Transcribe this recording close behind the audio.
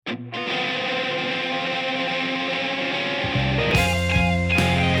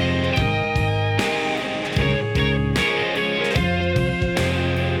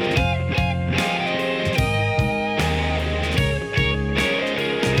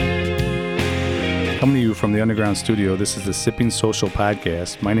Coming to you from the Underground Studio, this is the Sipping Social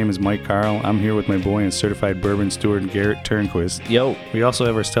Podcast. My name is Mike Carl. I'm here with my boy and certified bourbon steward, Garrett Turnquist. Yo. We also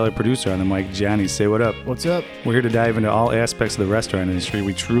have our stellar producer on the mic, Johnny. Say what up. What's up? We're here to dive into all aspects of the restaurant industry.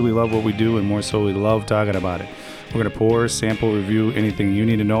 We truly love what we do, and more so, we love talking about it. We're going to pour, sample, review anything you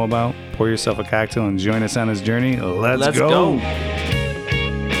need to know about. Pour yourself a cocktail and join us on this journey. Let's go.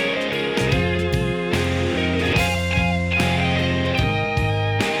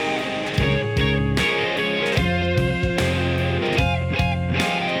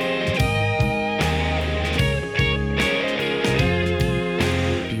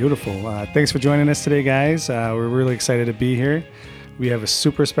 Beautiful. Thanks for joining us today, guys. We're really excited to be here. We have a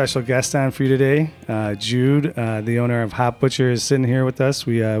super special guest on for you today. Jude, the owner of Hop Butcher, is sitting here with us.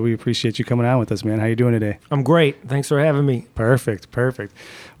 We appreciate you coming on with us, man. How you doing today? I'm great. Thanks for having me. Perfect.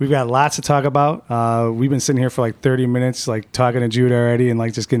 We've got lots to talk about. We've been sitting here for like 30 minutes, like talking to Jude already and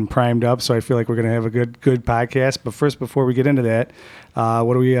like just getting primed up. So I feel like we're going to have a good podcast. But first, before we get into that,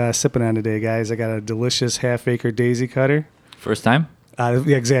 what are we sipping on today, guys? I got a delicious half-acre daisy cutter. First time?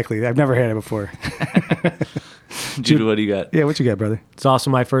 Yeah, exactly. I've never had it before. Jude, what do you got? Yeah, what you got, brother? It's also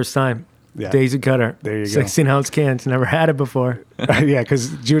my first time. Yeah. Daisy cutter. There you go. 16-ounce cans. Never had it before. Yeah,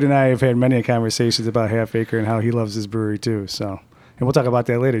 because Jude and I have had many conversations about Half Acre and how he loves his brewery too. So, and we'll talk about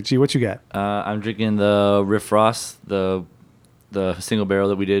that later. G, what you got? I'm drinking the Riff Ross, the single barrel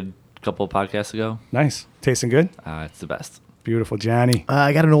that we did a couple of podcasts ago. Nice. Tasting good? It's the best. Beautiful. Johnny?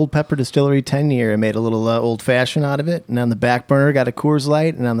 I got an Old Pepper Distillery 10-year. I made a little old-fashioned out of it. And on the back burner, got a Coors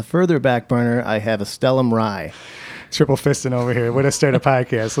Light. And on the further back burner, I have a Stellum Rye. Triple fisting over here. Way to start a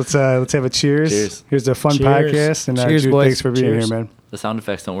podcast. Let's have a cheers. Cheers. Here's a fun Cheers. podcast. And Cheers, Jude, boys. thanks for being Cheers. here, man. The sound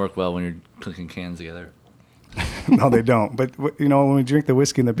effects don't work well when you're clicking cans together. No, they don't. But, you know, when we drink the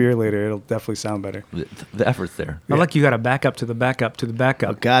whiskey and the beer later, it'll definitely sound better. The effort's there. I like you got to back up to the backup to the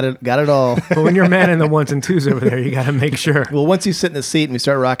backup. Got it all. But when you're manning the ones and twos over there, you got to make sure. Well, once you sit in the seat and we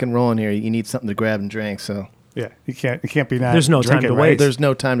start rock and rolling here, you need something to grab and drink. So Yeah, you can't be not There's no time drinking, to right? wait. there's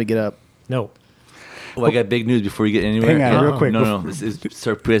no time to get up. No. Oh, I got big news before you get anywhere. Hang on, real quick. No. This is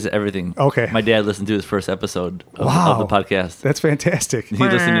surprise everything. Okay. My dad listened to his first episode of Wow. the podcast. That's fantastic. He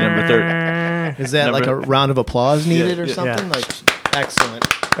listened to number 30. Is that like a round of applause needed or yeah. something? Yeah. Like, excellent.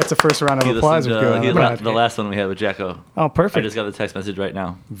 That's the first round of He applause listened we've to given on the the podcast. last one we had with Jacko. Oh, perfect. I just got the text message right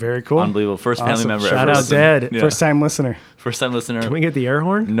now. Very cool. Unbelievable. First family Awesome. member Shout ever. out, listened. Dad. Yeah. First time listener. First time listener. Can we get the air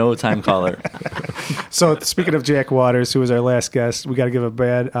horn? No time caller. So speaking of Jack Waters, who was our last guest, we got to give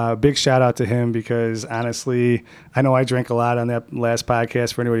a big shout out to him because honestly, I know I drank a lot on that last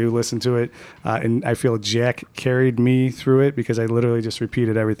podcast for anybody who listened to it. And I feel Jack carried me through it because I literally just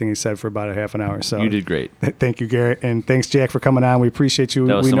repeated everything he said for about a half an hour. So You did great. Thank you, Garrett. And thanks, Jack, for coming on. We appreciate you.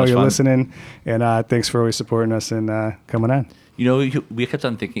 That was We so know much you're fun. listening. And thanks for always supporting us and coming on. You know, we kept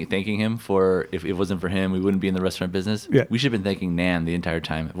on thanking him for, if it wasn't for him, we wouldn't be in the restaurant business. Yeah. We should have been thanking Nan the entire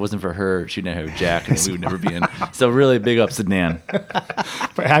time. If it wasn't for her, she'd never have Jack, and we would never be in. So really big ups to Nan.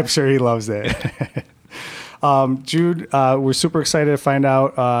 But I'm sure he loves that. Jude, we're super excited to find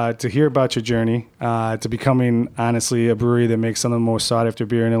out, to hear about your journey to becoming, honestly, a brewery that makes some of the most sought-after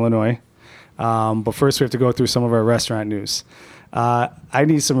beer in Illinois. But first, we have to go through some of our restaurant news. I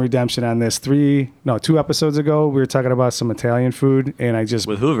need some redemption on this. 2 episodes ago, we were talking about some Italian food, and I just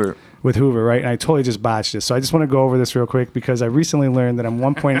With Hoover. with Hoover, right? And I totally just botched this. So I just want to go over this real quick because I recently learned that I'm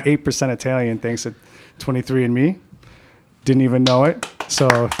 1.8% Italian thanks to 23andMe. Didn't even know it.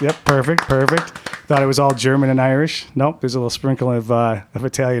 So, yep, perfect. Thought it was all German and Irish. Nope, there's a little sprinkle of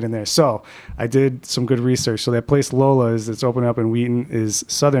Italian in there. So I did some good research. So that place Lola's that's opening up in Wheaton is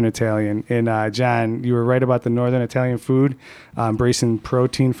Southern Italian. And John, you were right about the Northern Italian food, embracing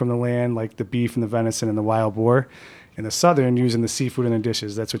protein from the land like the beef and the venison and the wild boar. And the Southern using the seafood in their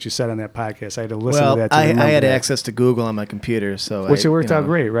dishes. That's what you said on that podcast. I had to listen Well, to that. I had that. access to Google on my computer, so Which it worked out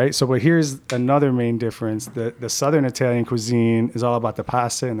great, right? So, but here's another main difference. The Southern Italian cuisine is all about the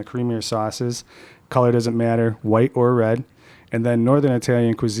pasta and the creamier sauces. Color doesn't matter, white or red. And then Northern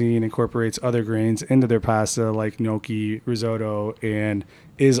Italian cuisine incorporates other grains into their pasta like gnocchi, risotto, and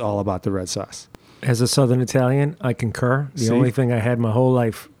is all about the red sauce. As a Southern Italian, I concur. The See? only thing I had my whole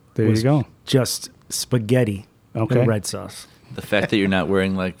life There was you go. just spaghetti Okay. and red sauce. The fact that you're not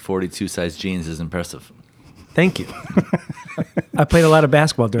wearing like 42 size jeans is impressive. Thank you. I played a lot of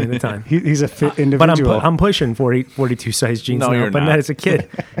basketball during the time. He's a fit But individual. I'm pushing 42 size jeans No, now, you're but not. not as a kid.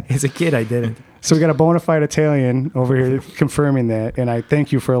 As a kid, I didn't. So we got a bona fide Italian over here confirming that, and I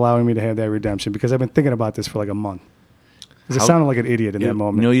thank you for allowing me to have that redemption because I've been thinking about this for like a month. Because it How- sounded like an idiot in that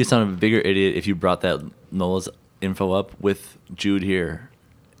moment. You know, you sound a bigger idiot if you brought that Nola's info up with Jude here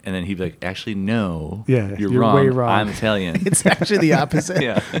And then he'd be like, actually, no. Yeah, you're you're wrong. way wrong. I'm Italian. It's actually the opposite.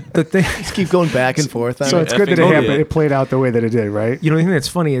 yeah. The thing, Just keep going back and forth on So it. it's good that Totally. it played out the way that it did, right? you know, the thing that's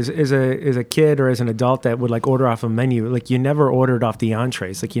funny is as a kid or as an adult that would like order off a menu, like you never ordered off the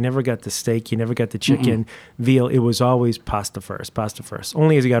entrees. Like you never got the steak, you never got the chicken, veal. It was always pasta first, pasta first.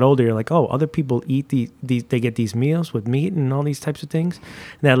 Only as you got older, you're like, oh, other people eat these they get these meals with meat and all these types of things.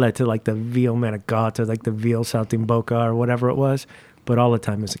 And that led to like the veal manicotti, like the veal saltimbocca or whatever it was. But all the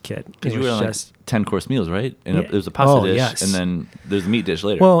time as a kid, Because it you were was on just. 10-course meals, right? And Yeah. there's a pasta Oh, dish, yes. and then there's a meat dish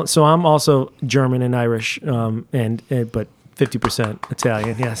later. Well, so I'm also German and Irish, but 50%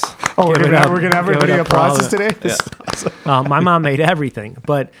 Italian. Yes. Oh, we're Give it gonna, up. we're gonna have Give it everybody up for all applauses of it. today. This is awesome. My mom made everything,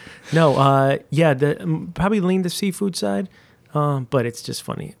 but no, probably lean the seafood side, but it's just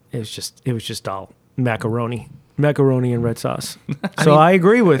funny. It was just all macaroni and red sauce. So I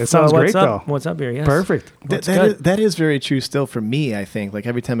agree with. It sounds what's great, up, though. What's up here? Yes. Perfect. That's good. That is very true still for me, I think. Like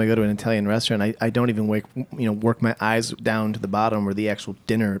every time I go to an Italian restaurant, I don't even work my eyes down to the bottom where the actual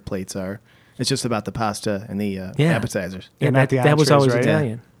dinner plates are. It's just about the pasta and the appetizers. Yeah, And not the that was entrees, always right?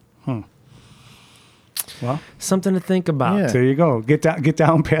 Italian. Well, Something to think about. Yeah. there you go. Get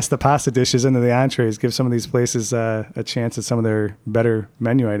down past the pasta dishes into the entrees. Give some of these places a chance at some of their better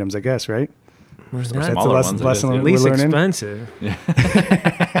menu items, I guess, right? We're Some not That's the smaller lesson, ones, I lesson guess, yeah. at we're least learning. expensive.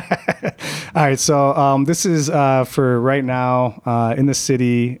 All right, so this is for right now in the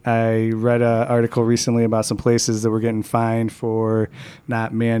city. I read an article recently about some places that were getting fined for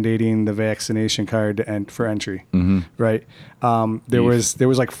not mandating the vaccination card for entry. Right? There was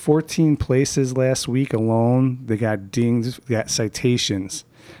like 14 places last week alone that got dinged, got citations.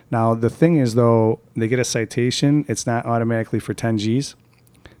 Now the thing is, though, they get a citation. It's not automatically for 10 Gs.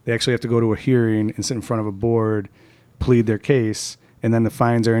 They actually have to go to a hearing and sit in front of a board, plead their case, and then the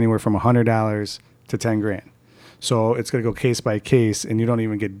fines are anywhere from $100 to 10 grand. So it's going to go case by case, and you don't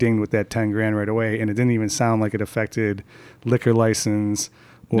even get dinged with that 10 grand right away. And it didn't even sound like it affected liquor license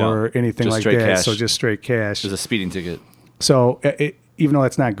or No, anything just like straight that. cash. So just straight cash. There's a speeding ticket. So even though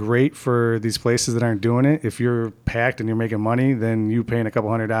that's not great for these places that aren't doing it, if you're packed and you're making money, then you paying a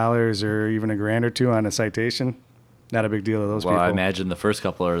couple $100 or even a grand or two on a citation, not a big deal to those Well, people. I imagine the first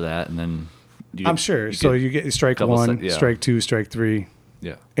couple are that, and then I'm sure. So you get strike couple one, yeah. strike two, strike three,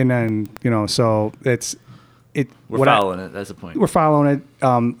 Yeah, and then so it's it. we're what I- following it. That's the point. We're following it.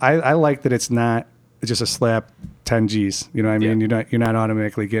 I like that it's not just a slap 10 Gs. You know what I mean? Yeah. You're not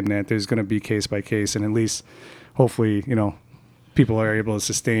automatically getting that. There's going to be case by case, and at least hopefully people are able to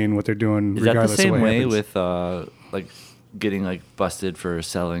sustain what they're doing Is that the regardless of same what way happens. with like getting like busted for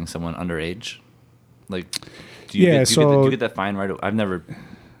selling someone underage? Like, do you so- get that fine right away? I've never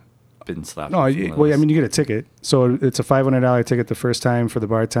been slapped. No, with one of well, I those. mean, you get a ticket. So it's a $500 ticket the first time for the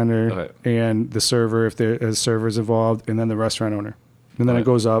bartender Okay. and the server if there's servers involved, and then the restaurant owner. And then Right. it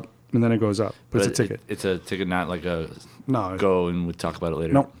goes up, and then it goes up. But it's a ticket. It's a ticket, not like a No. go and we talk about it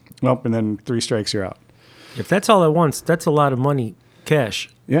later. Nope. And then 3 strikes, you're out. If that's all at once, that's a lot of money, cash,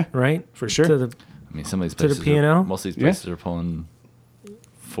 Yeah, right? for sure. To the, I mean, some of these To the places, P&L? most of these Yeah. places are pulling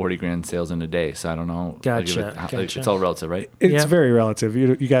 40 grand sales in a day. So I don't know. Gotcha, Like, gotcha. it's all relative, right? It's Yeah. very relative.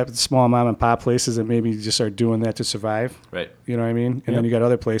 You got small mom and pop places that maybe just are doing that to survive. Right. You know what I mean? And then Yep. you got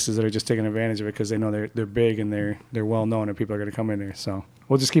other places that are just taking advantage of it because they know they're big and they're well known and people are going to come in there. So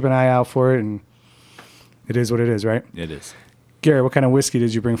we'll just keep an eye out for it, and it is what it is, right? It is. Garrett, what kind of whiskey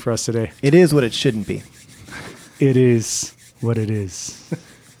did you bring for us today? It is what it shouldn't be. It is what it is.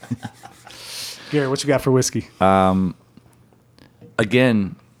 Garrett, what you got for whiskey?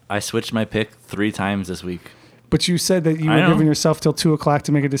 Again, I switched my pick 3 times this week. But you said that you I were know. giving yourself till 2:00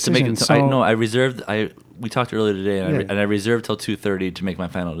 to make a To decision. make it, so I reserved. We talked earlier today, and, Yeah. I reserved till 2:30 to make my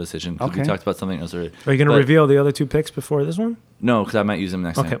final decision. 'Cause Okay. We talked about something else earlier. are you going to But- reveal the other 2 picks before this one? No, because I might use them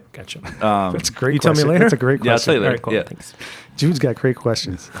next Okay, time. gotcha. that's a great You tell me question. later? That's a great Yeah, I'll tell question. you All later. right, cool. Yeah. Thanks. Jude's got great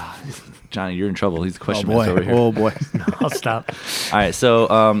questions. Johnny, you're in trouble. He's the Oh question master over boy. here. Oh boy. I'll stop. All right,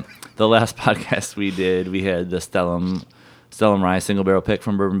 so the last podcast we did, we had the Stellum Rye single barrel pick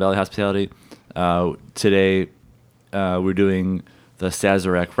from Bourbon Valley Hospitality. Today, we're doing the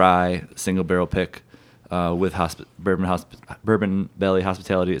Sazerac Rye single barrel pick with Bourbon Valley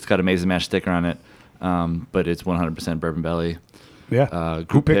Hospitality. It's got a Mason Mash sticker on it, but it's 100% Bourbon Valley. Yeah. Who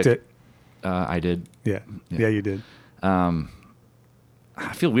Who picked it? I did. Yeah. Yeah, you did.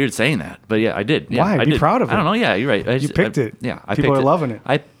 I feel weird saying that, but yeah, I did. Yeah, Why? I Be did. proud of I don't it. know. Yeah, you're right. You picked it. Yeah, I People picked are loving it.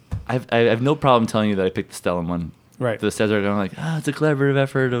 I have no problem telling you that I picked the Stellum one. Right. The Sazerac, I'm like, it's a collaborative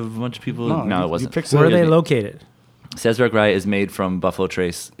effort of a bunch of people. No, you- it wasn't. You picked Where are they Yeah. located? Sazerac Rye is made from Buffalo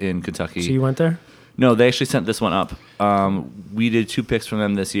Trace in Kentucky. So you went there? No, they actually sent this one up. We did 2 picks from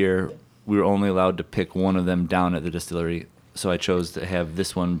them this year. We were only allowed to pick one of them down at the distillery. so I chose to have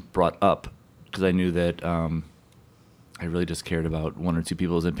this one brought up because I knew that I really just cared about one or two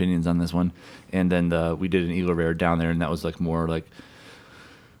people's opinions on this one. And then we did an Eagle Rare down there, and that was like more like,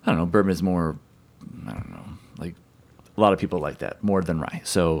 I don't know, bourbon is more, I don't know, like a lot of people like that more than rye.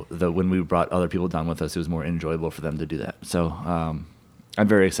 So when we brought other people down with us, it was more enjoyable for them to do that. So I'm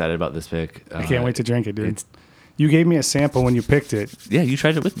very excited about this pick. I can't wait to drink it, dude. You gave me a sample when you picked it. Yeah, you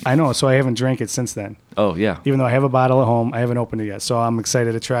tried it with me. I know, so I haven't drank it since then. Oh, yeah. Even though I have a bottle at home, I haven't opened it yet. So I'm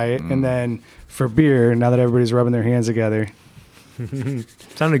excited to try it. And then for beer, now that everybody's rubbing their hands together,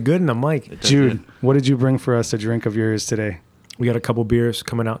 Sounded good in the mic. Jude, what did you bring for us to drink of yours today? We got a couple beers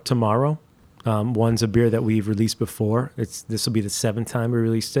coming out tomorrow. One's a beer that we've released before. This will be the 7th time we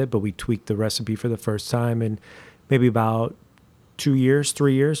released it, but we tweaked the recipe for the first time in maybe about 3 years,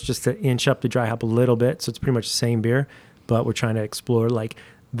 just to inch up the dry hop a little bit. So it's pretty much the same beer, but we're trying to explore like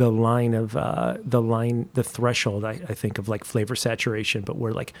the threshold, I think, of like flavor saturation, but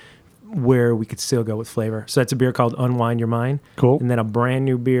we're like where we could still go with flavor. So that's a beer called Unwind Your Mind. Cool. And then a brand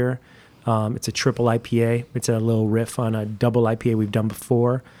new beer. It's a triple IPA. It's a little riff on a double IPA we've done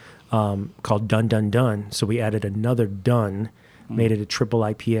before, called Dun Dun Dun. So we added another Dun, made it a triple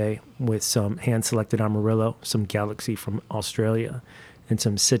IPA with some hand-selected Amarillo, some Galaxy from Australia, and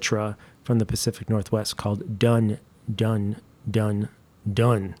some Citra from the Pacific Northwest called Dun Dun Dun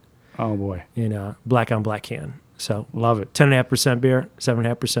Dun. Oh, boy. In a black on black can. So love it. 10.5% beer,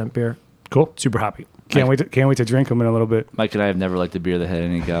 7.5% beer. Cool. Super hoppy. Can't wait to drink them in a little bit. Mike and I have never liked a beer that had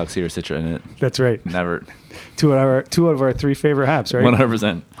any Galaxy or Citra in it. That's right. Never. Two of our 3 favorite hops, right?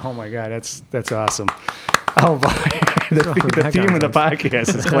 100%. Oh my God, that's awesome. Oh boy, the theme of the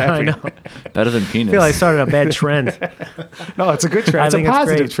podcast is clapping. I know. Better than penis. I feel like I started a bad trend. No, it's a good trend. It's a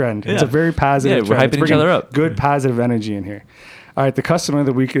positive trend. It's a very positive trend. We're hyping It's each other up. Good positive energy in here. All right, the customer of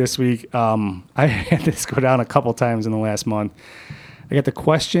the week this week. I had this go down a couple times in the last month. I got the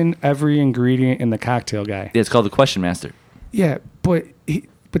question every ingredient in the cocktail guy. Yeah, it's called the Question Master. Yeah, but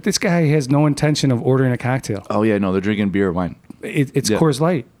this guy has no intention of ordering a cocktail. Oh, yeah, no, they're drinking beer or wine. It's Coors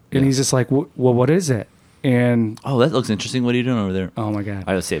Light. And he's just like, well, what is it? And oh, that looks interesting. What are you doing over there? Oh, my God.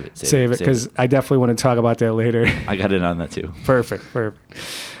 I'll save it. Save it, because I definitely want to talk about that later. I got in on that, too. Perfect. We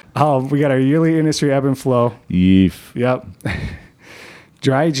got our yearly industry ebb and flow. Yeef. Yep.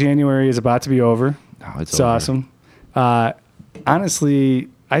 Dry January is about to be over. Oh, it's over. awesome. Honestly,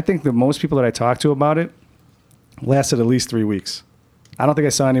 I think that most people that I talked to about it lasted at least 3 weeks. I don't think I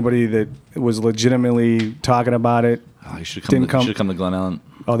saw anybody that was legitimately talking about it. Oh, you should come to Glen Ellen.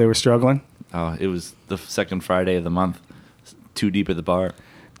 Oh, they were struggling? Oh, it was the second Friday of the month. Too deep at the bar.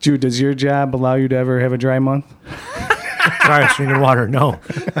 Jude, does your job allow you to ever have a dry month? Sorry, drinking water. No.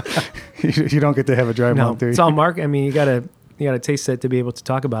 You don't get to have a dry month, do you? It's all Mark. I mean, you gotta taste it to be able to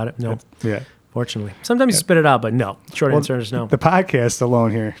talk about it. No. Yeah. Fortunately. Sometimes you spit it out, but no. Short answer is no. The podcast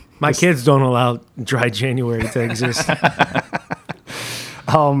alone here. My kids don't allow dry January to exist.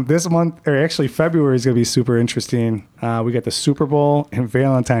 This month, or actually February, is going to be super interesting. We got the Super Bowl and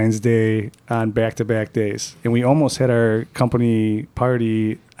Valentine's Day on back-to-back days. And we almost had our company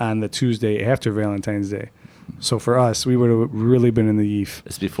party on the Tuesday after Valentine's Day. So for us, we would have really been in the yeef.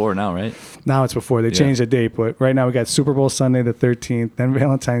 It's before now, right? Now it's before. They changed the date, but right now we got Super Bowl Sunday the 13th, then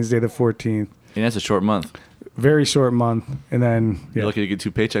Valentine's Day the 14th. And that's a short month. Very short month. And then, You're lucky to get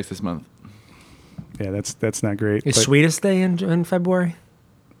 2 paychecks this month. Yeah, that's not great. Is Sweetest Day in February?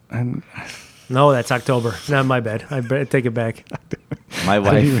 No, that's October. Not my bad. I take it back. My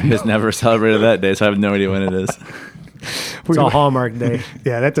wife has never celebrated that day, so I have no idea when it is. It's a Hallmark Day.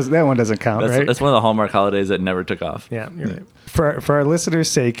 Yeah, that one doesn't count, right? That's one of the Hallmark holidays that never took off. Yeah, you're right. For our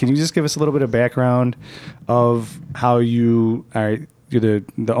listeners' sake, can you just give us a little bit of background of how you're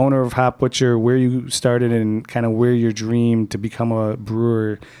the owner of Hop Butcher, where you started, and kind of where your dream to become a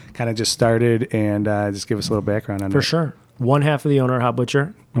brewer kind of just started, and just give us a little background on that. For sure. One half of the owner of Hop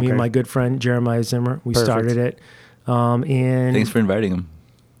Butcher, me and my good friend Jeremiah Zimmer, we started it. And thanks for inviting him.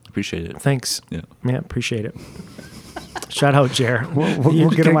 Appreciate it. Thanks. Yeah, appreciate it. Shout out, Jer. We'll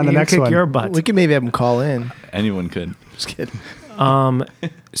get him on the next one. Your butt. We can maybe have him call in. Anyone could. Just kidding.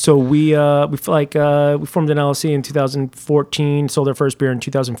 So we formed an LLC in 2014, sold our first beer in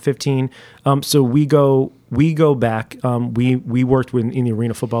 2015. So we go back. We worked in the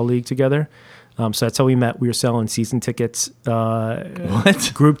Arena Football League together. So that's how we met. We were selling season tickets,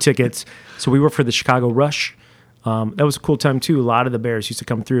 group tickets. So we worked for the Chicago Rush. That was a cool time too. A lot of the Bears used to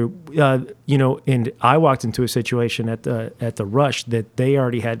come through, and I walked into a situation at the Rush that they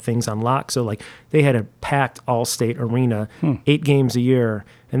already had things on lock. So like they had a packed all-state arena, 8 games a year.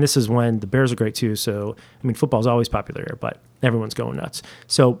 And this is when the Bears are great too. So, I mean, football's always popular here, but everyone's going nuts.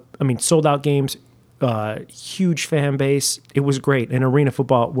 So, I mean, sold out games, huge fan base. It was great. And arena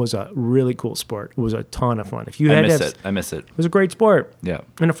football was a really cool sport. It was a ton of fun. If you I had miss to have- it. I miss it. It was a great sport. Yeah.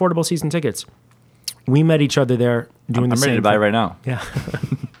 And affordable season tickets. We met each other there doing I'm the ready same to buy thing. right now. Yeah.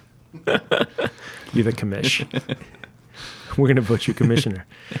 You're the commish. We're going to vote you commissioner.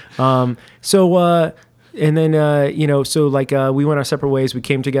 And then, we went our separate ways. We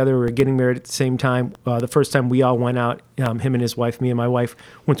came together. We were getting married at the same time. The first time we all went out, him and his wife, me and my wife,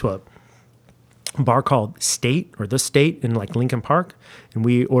 went to a bar called State or The State in like Lincoln Park. And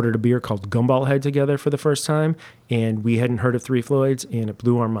we ordered a beer called Gumball Head together for the first time. And we hadn't heard of Three Floyds, and it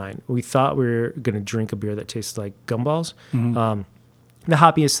blew our mind. We thought we were going to drink a beer that tasted like gumballs. The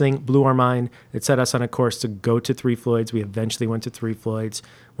hoppiest thing blew our mind. It set us on a course to go to Three Floyds. We eventually went to Three Floyds,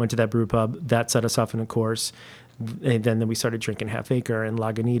 went to that brew pub. That set us off on a course. And then we started drinking Half Acre and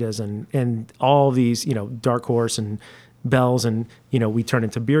Lagunitas and all these, Dark Horse and Bells. And, we turned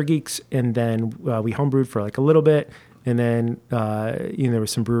into beer geeks. And then we homebrewed for like a little bit. And then, there were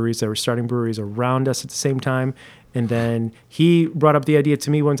some breweries that were starting breweries around us at the same time. And then he brought up the idea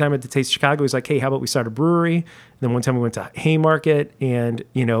to me one time at the Taste of Chicago. He's like, hey, how about we start a brewery? And then one time we went to Haymarket, and,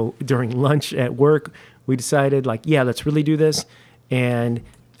 during lunch at work, we decided like, yeah, let's really do this. And,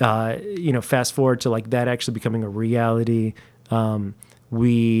 fast forward to like that actually becoming a reality.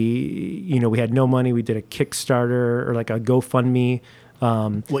 We had no money. We did a Kickstarter or like a GoFundMe.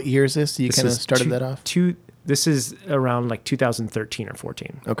 What year is this? You This kind of is started that off? This is around like 2013 or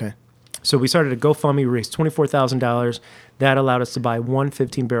 14. Okay. So we started a GoFundMe, we raised $24,000. That allowed us to buy one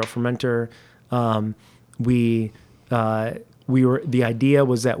 15-barrel fermenter. The idea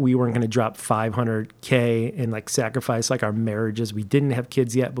was that we weren't going to drop $500K and like sacrifice like our marriages. We didn't have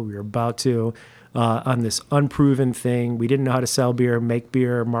kids yet, but we were about to on this unproven thing. We didn't know how to sell beer, make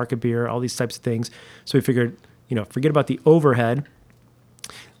beer, market beer, all these types of things. So we figured, forget about the overhead.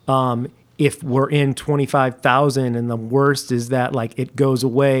 If we're in 25,000 and the worst is that like it goes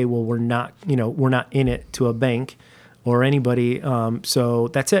away, well, we're not in it to a bank or anybody. So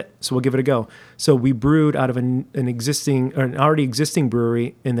that's it. So we'll give it a go. So we brewed out of an already existing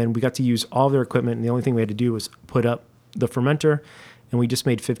brewery, and then we got to use all their equipment. And the only thing we had to do was put up the fermenter, and we just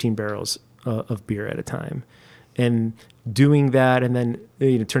made 15 barrels of beer at a time. And doing that, and then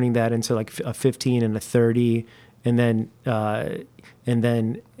turning that into like a 15 and a 30, and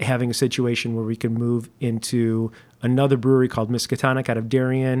then having a situation where we could move into another brewery called Miskatonic out of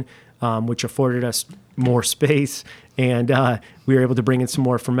Darien, which afforded us more space. And we were able to bring in some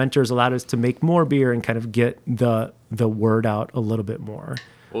more fermenters, allowed us to make more beer and kind of get the word out a little bit more.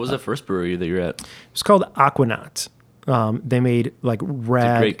 What was the first brewery that you're at? It was called Aquanaut. They made like rad.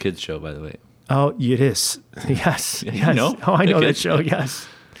 It's a great kids show, by the way. Oh, it is. Yes. You Yes. know? Oh, I know The that kids show. Yes.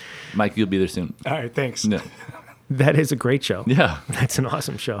 Mike, you'll be there soon. All right, thanks. No. That is a great show. Yeah. That's an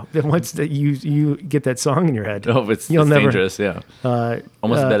awesome show. Then once that you get that song in your head, Oh, it's You'll never- dangerous. Yeah.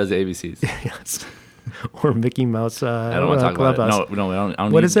 Almost as bad as the ABCs. yes. Or Mickey Mouse. I don't want to talk about it. Clubhouse. No, I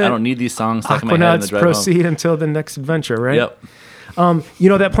don't. What need, is it? I don't need these songs stuck in my head on the Aquanauts drive home. proceed until the next adventure, right? Yep.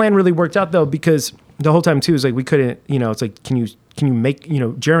 That plan really worked out though, because the whole time too is like we couldn't, it's like, can you make,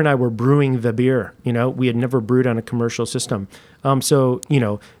 Jared and I were brewing the beer, we had never brewed on a commercial system. So,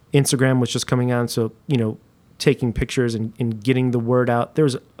 Instagram was just coming on. So, taking pictures and getting the word out. There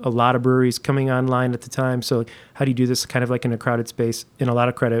was a lot of breweries coming online at the time. So how do you do this kind of like in a crowded space? And a lot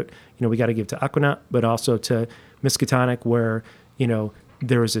of credit, we got to give to Aquanaut, but also to Miskatonic, where,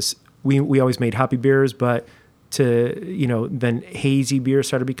 there was this, we always made hoppy beers, but then hazy beer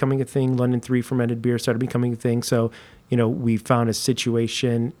started becoming a thing. London 3 fermented beer started becoming a thing. So, we found a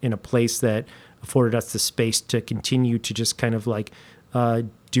situation in a place that afforded us the space to continue to just kind of like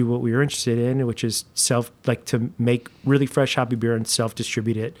do what we were interested in, which is to make really fresh hoppy beer and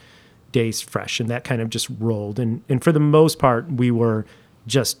self-distribute it days fresh. And that kind of just rolled. And for the most part, we were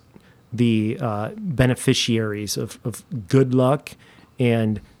just the beneficiaries of good luck.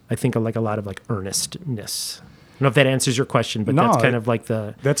 And I think like a lot of like earnestness. I don't know if that answers your question, but that's kind of like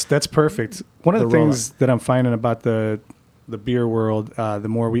That's perfect. One of the things that I'm finding about the beer world, the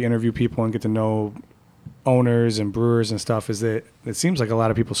more we interview people and get to know owners and brewers and stuff, is that it seems like a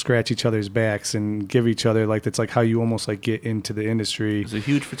lot of people scratch each other's backs and give each other like, that's like how you almost like get into the industry. It's a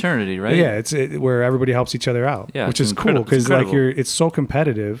huge fraternity, right? Yeah, it's where everybody helps each other out, Yeah, which it's is cool because like incredible. it's so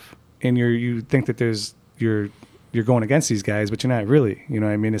competitive, and you think that you're going against these guys, but you're not really. You know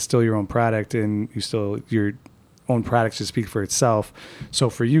what I mean? It's still your own product, and your own product should speak for itself.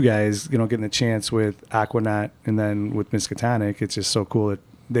 So for you guys, getting the chance with Aquanaut and then with Miskatonic, it's just so cool that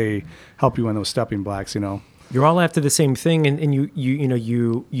they help you on those stepping blocks. you're all after the same thing, and you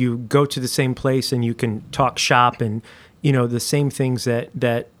go to the same place, and you can talk shop, and the same things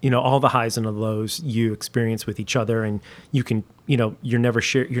that all the highs and the lows you experience with each other, and you can, you're never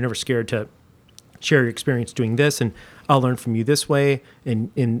scared to share your experience doing this, and I'll learn from you this way,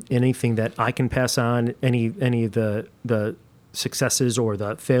 and in anything that I can pass on, any of the successes or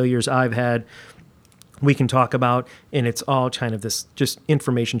the failures I've had, we can talk about, and it's all kind of this just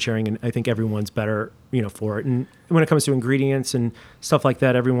information sharing, and I think everyone's better, for it. And when it comes to ingredients and stuff like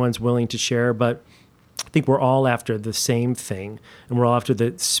that, everyone's willing to share, but I think we're all after the same thing, and we're all after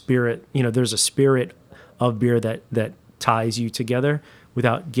the spirit. There's a spirit of beer that ties you together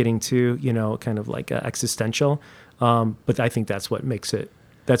without getting too, kind of like existential. But I think that's what makes it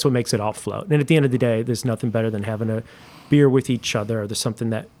all float. And at the end of the day, there's nothing better than having a beer with each other. There's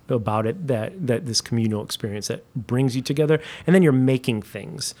something about it that this communal experience that brings you together, and then you're making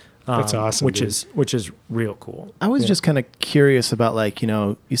things. That's awesome, which dude. is real cool. I was just kind of curious about, like,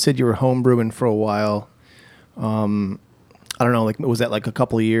 you said you were home brewing for a while. I don't know, like, was that like a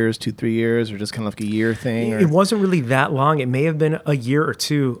couple of years, 2-3 years, or just kind of like a year thing? Or? It wasn't really that long. It may have been a year or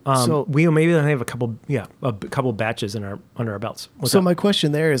two. So we maybe have a couple batches under our belts. What's so up? my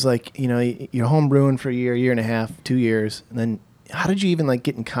question there is, like, you're home brewing for a year and a half, 2 years, and then how did you even like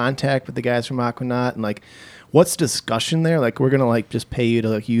get in contact with the guys from Aquanaut, and like, what's discussion there? Like, we're gonna like just pay you to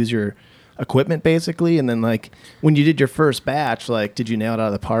like use your equipment basically, and then like when you did your first batch, like, did you nail it out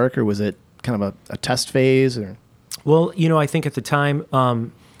of the park, or was it kind of a test phase? Or Well, I think at the time,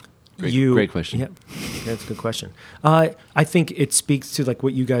 Great question. Yeah, that's a good question. I think it speaks to like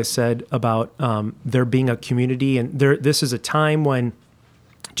what you guys said about there being a community, and this is a time when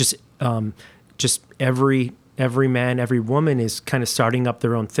just every man, every woman is kind of starting up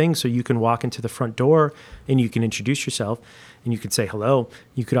their own thing. So you can walk into the front door and you can introduce yourself, and you could say hello.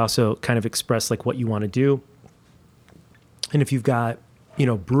 You could also kind of express like what you want to do, and if you've got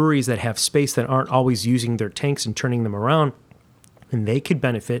breweries that have space that aren't always using their tanks and turning them around, and they could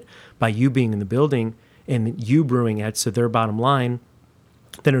benefit by you being in the building and you brewing it to their bottom line,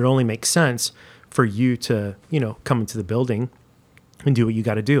 then it only makes sense for you to, come into the building and do what you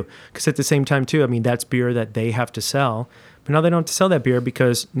got to do. Because at the same time, too, I mean, that's beer that they have to sell. But now they don't have to sell that beer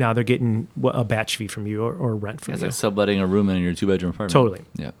because now they're getting a batch fee from you or rent from It's you. like subletting a room in your 2-bedroom apartment. Totally.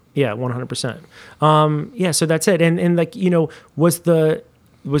 Yeah. Yeah, 100%. So that's it. And like, was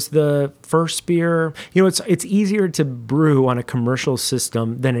the first beer, it's easier to brew on a commercial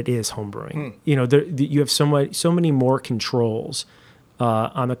system than it is home brewing. You have so many more controls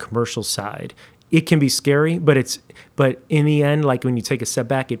on the commercial side. It can be scary, but in the end, like when you take a step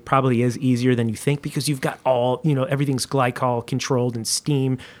back, it probably is easier than you think, because you've got everything's glycol controlled and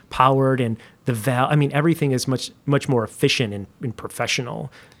steam powered, and the valve. I mean, everything is much more efficient and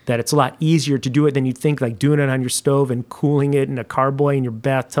professional. That it's a lot easier to do it than you think, like doing it on your stove and cooling it in a carboy in your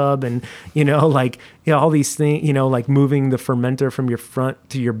bathtub, and all these things, like moving the fermenter from your front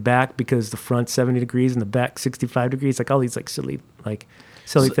to your back because the front's 70 degrees and the back 65 degrees, like all these like silly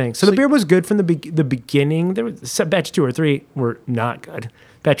things. So the beer was good from the beginning. There was batch 2 or 3 were not good.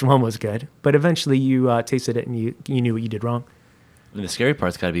 Batch 1 was good, but eventually you tasted it and you knew what you did wrong. And the scary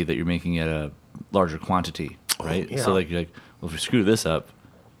part's got to be that you're making it a larger quantity, right? yeah. So like you're like, well, if we screw this up,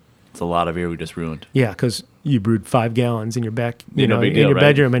 it's a lot of beer we just ruined. Yeah, because you brewed 5 gallons in your back, Yeah, no big in deal, your right?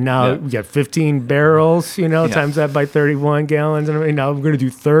 bedroom, and now Yeah. you got 15 barrels, times that by 31 gallons, and now we're going to do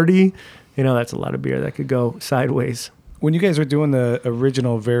 30. That's a lot of beer that could go sideways. When you guys were doing the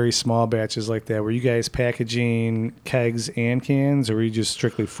original very small batches like that, were you guys packaging kegs and cans, or were you just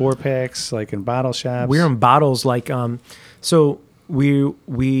strictly 4-packs, like in bottle shops? We're in bottles, like so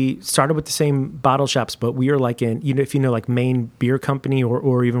we started with the same bottle shops, but we are like in if like Maine Beer Company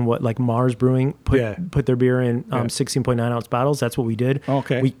or even what like Mars Brewing put their beer in 16.9 ounce bottles. That's what we did.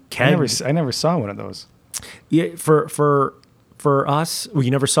 Okay. We I never saw one of those. Yeah, for us, well,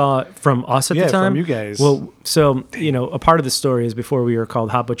 you never saw it from us at the time. From you guys. Well, so a part of the story is before we were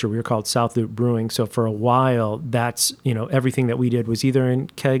called Hot Butcher, we were called South Loop Brewing. So for a while, that's everything that we did was either in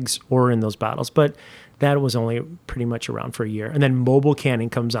kegs or in those bottles. But that was only pretty much around for a year. And then mobile canning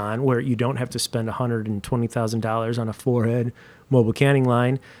comes on, where you don't have to spend $120,000 on a 4-head mobile canning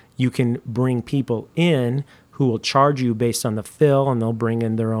line. You can bring people in who will charge you based on the fill, and they'll bring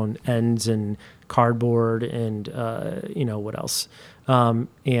in their own ends and cardboard and what else. And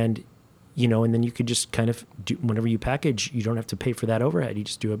then you could just kind of do, whenever you package, you don't have to pay for that overhead. You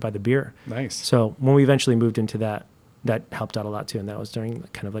just do it by the beer. Nice. So when we eventually moved into that helped out a lot too. And that was during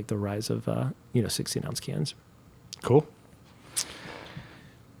kind of like the rise of, 16 ounce cans. Cool.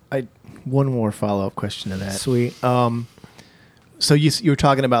 One more follow-up question to that. Sweet. So you were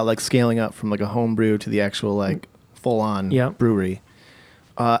talking about like scaling up from like a home brew to the actual like full-on brewery.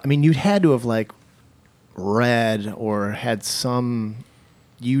 I mean, you'd had to have like read or had some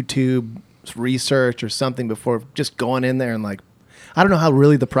YouTube research or something before just going in there and like, I don't know how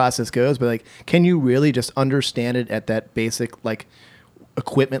really the process goes, but like, can you really just understand it at that basic like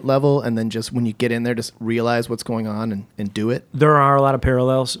equipment level, and then just when you get in there, just realize what's going on and do it? There are a lot of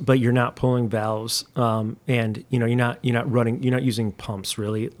parallels, but you're not pulling valves, and you're not using pumps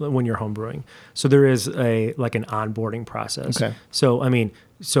really when you're homebrewing. So there is an onboarding process. Okay.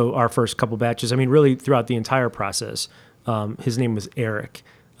 So our first couple batches, really throughout the entire process, his name was Eric.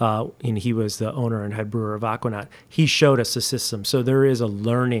 And he was the owner and head brewer of Aquanaut. He showed us the system. So there is a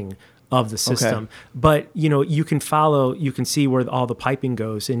learning of the system. Okay. But, you can see where all the piping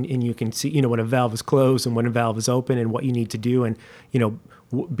goes, and you can see, when a valve is closed and when a valve is open and what you need to do. And,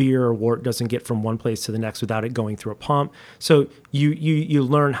 beer or wort doesn't get from one place to the next without it going through a pump. So you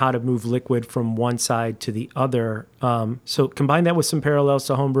learn how to move liquid from one side to the other. So combine that with some parallels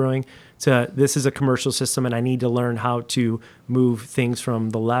to homebrewing. This is a commercial system, and I need to learn how to move things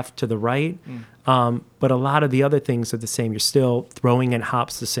from the left to the right. But a lot of the other things are the same. You're still throwing in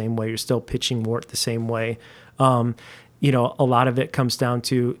hops the same way. You're still pitching wort the same way. A lot of it comes down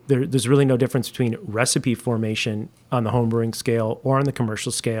to there's really no difference between recipe formation on the homebrewing scale or on the commercial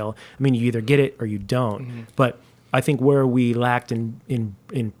scale. You either get it or you don't. Mm-hmm. But I think where we lacked in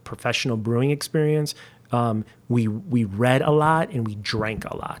professional brewing experience, we read a lot and we drank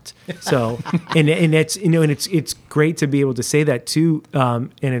a lot. So and it's great to be able to say that too.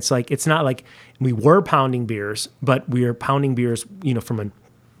 And it's not like we were pounding beers, but we are pounding beers, from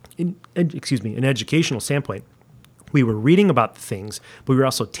an educational standpoint. We were reading about the things, but we were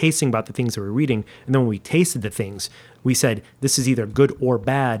also tasting about the things that we were reading. And then when we tasted the things, we said, this is either good or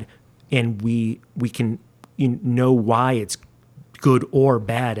bad. And we can know why it's good or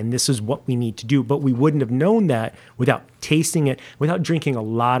bad. And this is what we need to do. But we wouldn't have known that without tasting it, without drinking a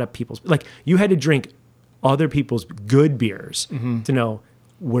lot of people's, like you had to drink other people's good beers to know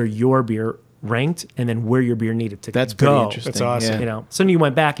where your beer ranked and then where your beer needed to That's go. pretty interesting. That's awesome. Yeah. So then you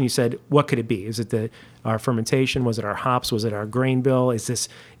went back and you said, what could it be? Is it our fermentation? Was it our hops? Was it our grain bill? Are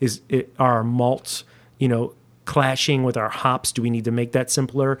our malts, clashing with our hops? Do we need to make that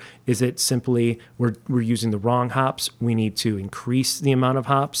simpler? Is it simply we're using the wrong hops? We need to increase the amount of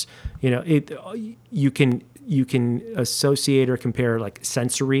hops. You can associate or compare like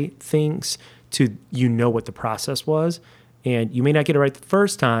sensory things to what the process was, and you may not get it right the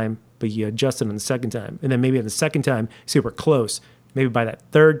first time, but you adjust it on the second time, and then maybe on the second time, see we're close. Maybe by that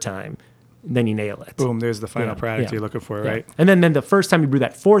third time, then you nail it. Boom, there's the final product you're looking for, right? And then the first time you brew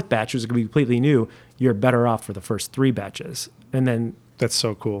that fourth batch, which is going to be completely new, you're better off for the first three batches. And then That's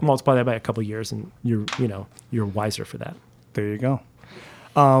so cool. multiply that by a couple of years, and you're wiser for that. There you go.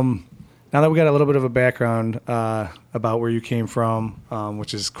 Now that we got a little bit of a background about where you came from,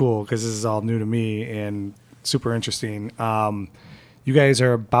 which is cool because this is all new to me and super interesting. You guys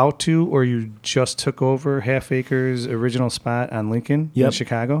are about to, or you just took over Half Acre's original spot on Lincoln in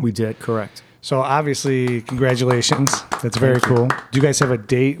Chicago? We did, correct. So obviously, congratulations. That's very cool. Do you guys have a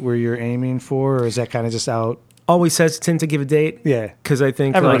date where you're aiming for, or is that kind of just out? Always hesitant to give a date. Yeah. Because I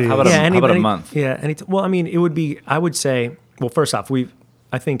think Everybody How about a month? Yeah. It would be, I would say, well, first off,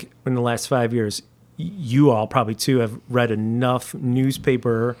 I think in the last 5 years, you all probably too have read enough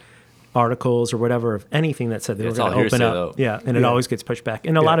newspaper articles or whatever of anything that said they were going to open up. Though. Yeah. And it always gets pushed back.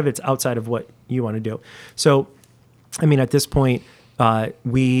 And a lot of it's outside of what you want to do. So, at this point,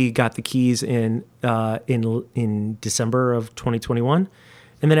 we got the keys in December of 2021.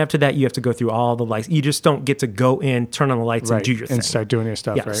 And then after that, you have to go through all the lights. You just don't get to go in, turn on the lights, and do your thing. And start doing your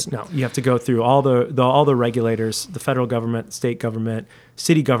stuff, Yes, right? no. You have to go through all the regulators, the federal government, state government,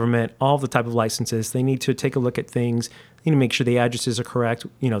 city government, all the type of licenses. They need to take a look at things. You need to make sure the addresses are correct.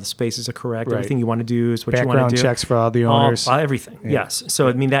 The spaces are correct. Right. Everything you want to do is what you want to do. Background checks for all the owners. Everything. Yeah. Yes.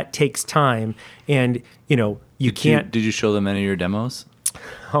 So that takes time, and you can't. Did you show them any of your demos?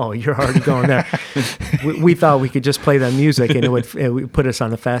 Oh, you're already going there. we thought we could just play that music and it would put us on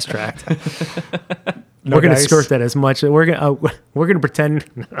the fast track. We're going to skirt that as much. We're going to pretend.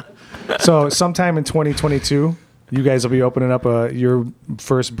 So sometime in 2022, you guys will be opening up your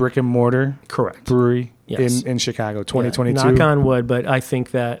first brick and mortar brewery in Chicago. 2022. Yeah, knock on wood, but I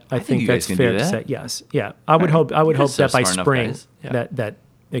think that's fair to say. Yes. Yeah. I would hope that by spring that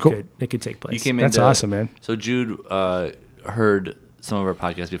it could take place. That's awesome, man. So Jude heard some of our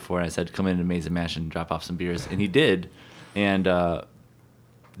podcasts before, and I said, come in and Maze and Mash and drop off some beers. And he did. And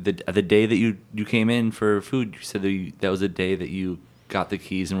the day that you came in for food, you said that was the day that you got the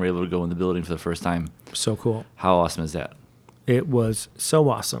keys and were able to go in the building for the first time. So cool. How awesome is that? It was so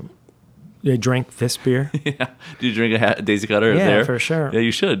awesome. drank this beer. Yeah. Do you drink a Daisy Cutter Yeah, there? for sure. Yeah,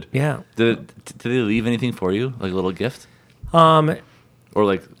 you should. Yeah. Did they leave anything for you, like a little gift? Or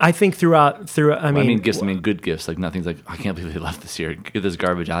like, I think throughout, I mean gifts. I mean good gifts. Like nothing's like, I can't believe they left this here. Get this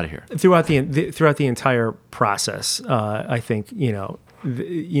garbage out of here. throughout the entire process, I think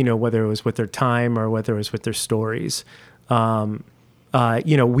whether it was with their time or whether it was with their stories,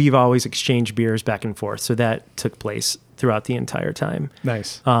 we've always exchanged beers back and forth, so that took place throughout the entire time.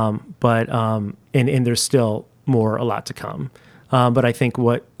 Nice. And there's still a lot to come. But I think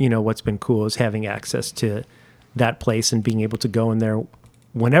what's been cool is having access to that place and being able to go in there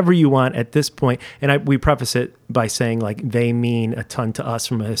whenever you want at this point. And we preface it by saying like they mean a ton to us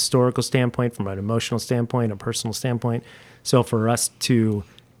from a historical standpoint, from an emotional standpoint, a personal standpoint. So for us to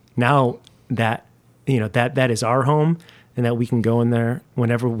now that that is our home and that we can go in there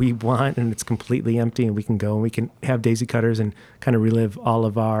whenever we want and it's completely empty and we can go and we can have Daisy Cutters and kind of relive all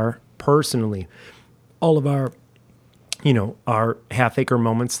of our our half acre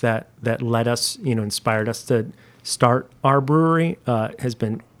moments that led us, inspired us to start our brewery has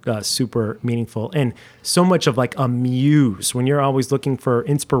been super meaningful. And so much of like a muse when you're always looking for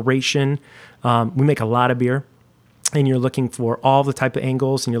inspiration. We make a lot of beer and you're looking for all the type of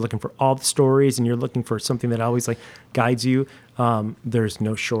angles and you're looking for all the stories and you're looking for something that always like guides you. There's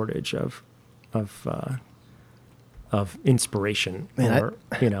no shortage of inspiration. Man,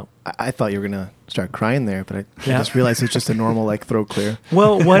 I thought you were going to start crying there, but I just realized it's just a normal like throat clear.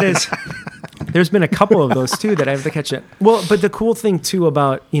 Well, there's been a couple of those too that I have to catch it. Well, but the cool thing too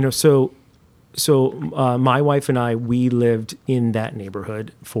about, my wife and I, we lived in that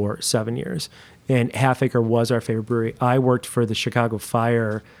neighborhood for 7 years and Half Acre was our favorite brewery. I worked for the Chicago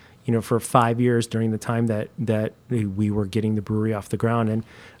Fire, for 5 years during the time that we were getting the brewery off the ground. And,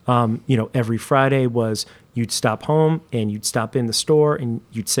 every Friday you'd stop home and you'd stop in the store and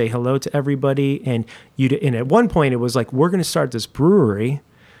you'd say hello to everybody. And at one point it was like, we're going to start this brewery,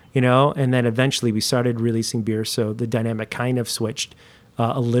 and then eventually we started releasing beer. So the dynamic kind of switched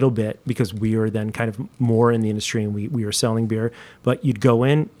a little bit because we were then kind of more in the industry and we were selling beer. But you'd go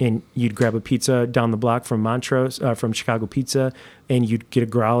in and you'd grab a pizza down the block from Montrose, from Chicago Pizza, and you'd get a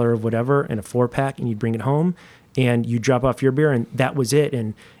growler of whatever and a 4-pack and you'd bring it home and you drop off your beer and that was it.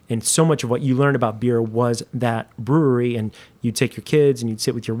 And so much of what you learned about beer was that brewery, and you'd take your kids and you'd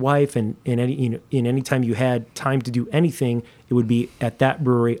sit with your wife and any time you had time to do anything, it would be at that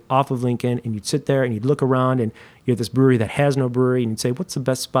brewery off of Lincoln, and you'd sit there and you'd look around and you're at this brewery that has no brewery and you'd say, what's the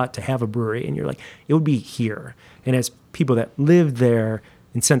best spot to have a brewery? And you're like, it would be here. And as people that lived there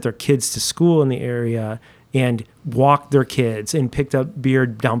and sent their kids to school in the area and walked their kids and picked up beer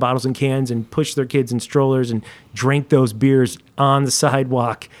down bottles and cans and pushed their kids in strollers and drank those beers on the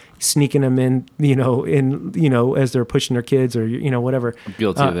sidewalk, sneaking them in, as they're pushing their kids or, whatever. I'm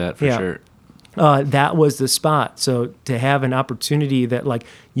guilty of that for sure. That was the spot. So to have an opportunity that like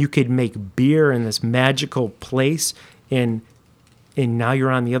you could make beer in this magical place and now you're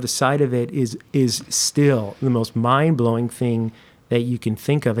on the other side of it is still the most mind-blowing thing that you can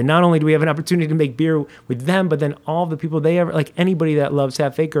think of. And not only do we have an opportunity to make beer with them, but then all the people like anybody that loves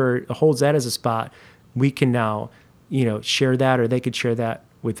Half Acre or holds that as a spot, we can now, share that, or they could share that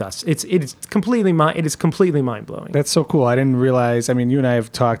with us. It is completely mind blowing. That's so cool. I didn't realize. I mean, you and I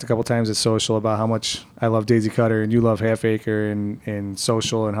have talked a couple times at social about how much I love Daisy Cutter and you love Half Acre and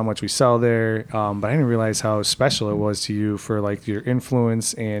social and how much we sell there. But I didn't realize how special it was to you for like your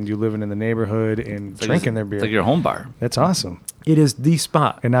influence and you living in the neighborhood and drinking their beer. It's like your home bar. That's awesome. It is the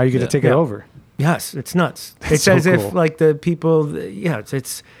spot. And now you get to take it over. Yes, it's nuts. That's it's so as cool. if like the people.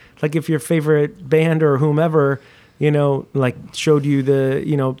 It's like if your favorite band or whomever, like showed you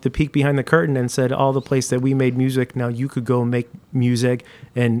the peek behind the curtain and said, all the place that we made music, now you could go make music,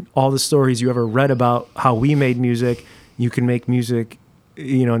 and all the stories you ever read about how we made music, you can make music,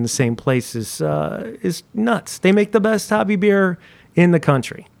 in the same place is nuts. They make the best hobby beer in the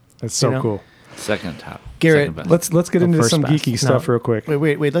country. That's so cool. Second top. Garrett, Second best. Let's get into first some best. geeky stuff real quick.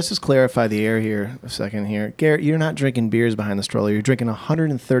 Wait. Let's just clarify the air here a second here. Garrett, you're not drinking beers behind the stroller. You're drinking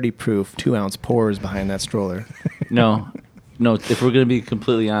 130 proof 2-ounce pours behind that stroller. No. If we're gonna be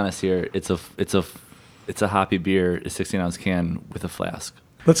completely honest here, it's a hoppy beer, a 16-ounce can with a flask.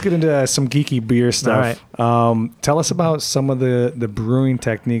 Let's get into some geeky beer stuff. All right. Tell us about some of the brewing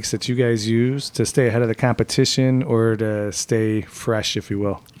techniques that you guys use to stay ahead of the competition or to stay fresh, if you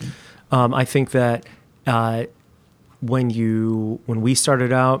will. I think that when we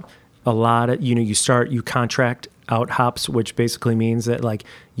started out, a lot of you contract out hops, which basically means that like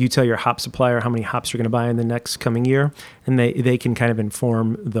you tell your hop supplier how many hops you're going to buy in the next coming year, and they can kind of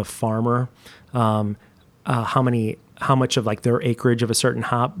inform the farmer how many how much of like their acreage of a certain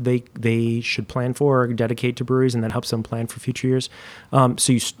hop they should plan for or dedicate to breweries, and that helps them plan for future years.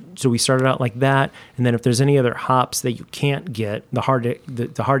 So we started out like that, and then if there's any other hops that you can't get, the hard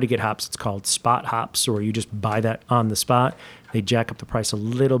to get hops, it's called spot hops, or you just buy that on the spot. They jack up the price a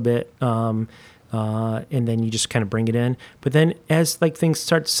little bit, and then you just kind of bring it in. But then as like things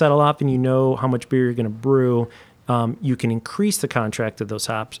start to settle off, and you know how much beer you're going to brew, you can increase the contract of those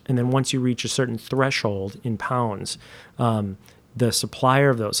hops, and then once you reach a certain threshold in pounds, the supplier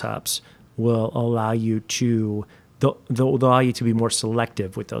of those hops will allow you to they'll allow you to be more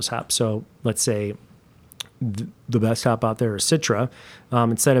selective with those hops. So let's say the best hop out there is Citra.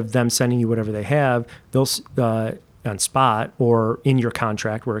 Instead of them sending you whatever they have, they'll on spot or in your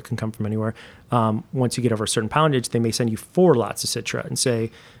contract where it can come from anywhere. Once you get over a certain poundage, they may send you 4 lots of Citra and say,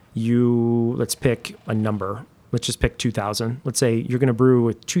 let's pick a number. Let's just pick 2,000. Let's say you're going to brew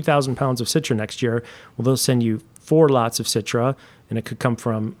with 2,000 pounds of Citra next year. Well, they'll send you 4 lots of Citra, and it could come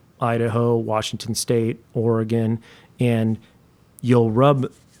from Idaho, Washington State, Oregon, and you'll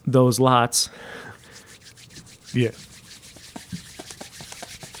rub those lots. Yeah.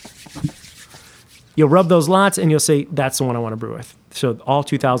 You'll rub those lots, and you'll say, that's the one I want to brew with. So all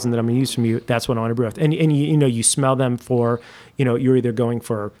 2,000 that I'm going to use from you, that's what I want to brew with. And you smell them for, you're either going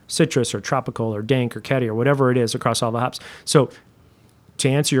for citrus or tropical or dank or caddy or whatever it is across all the hops. So to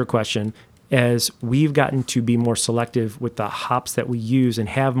answer your question, as we've gotten to be more selective with the hops that we use and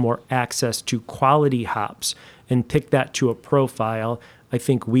have more access to quality hops and pick that to a profile, I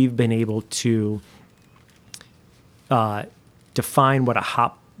think we've been able to define what a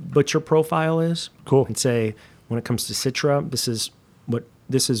hop butcher profile is. Cool. And say, when it comes to Citra, this is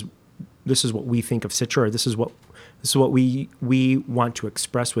what we think of Citra, or this is what we want to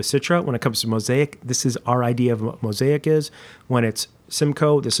express with Citra. When it comes to Mosaic, this is our idea of what Mosaic is. When it's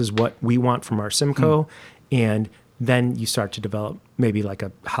Simcoe, this is what we want from our Simcoe. And then you start to develop maybe like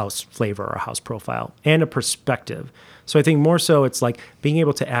a house flavor or a house profile and a perspective. So I think more so it's like being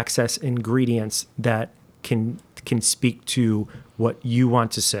able to access ingredients that can speak to what you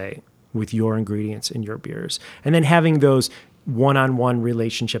want to say with your ingredients in your beers. And then having those one-on-one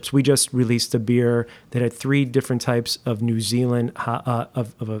relationships. We just released a beer that had 3 different types of New Zealand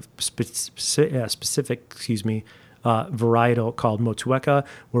of a specific varietal called Motueka,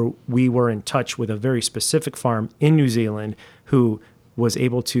 where we were in touch with a very specific farm in New Zealand who was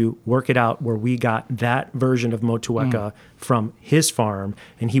able to work it out where we got that version of Motueka from his farm,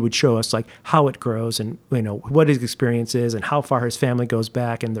 and he would show us like how it grows and what his experience is and how far his family goes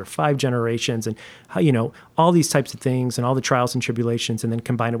back and their 5 generations and how all these types of things and all the trials and tribulations, and then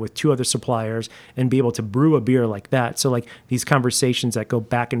combine it with 2 other suppliers and be able to brew a beer like that. So like these conversations that go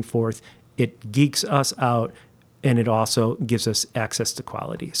back and forth, it geeks us out, and it also gives us access to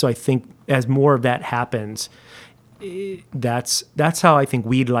quality. So I think as more of that happens, that's how I think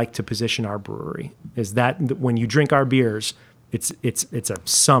we'd like to position our brewery, is that when you drink our beers, it's a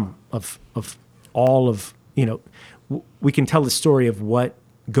sum of all of, we can tell the story of what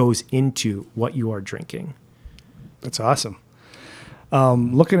goes into what you are drinking. That's awesome.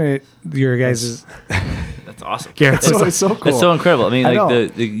 Looking at your guys' That's awesome. Garrett's it's so cool. It's so incredible. I mean, I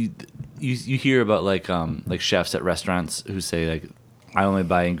like you hear about like chefs at restaurants who say like, I only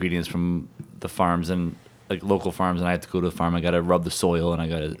buy ingredients from the farms and like local farms, and I have to go to the farm. I got to rub the soil, and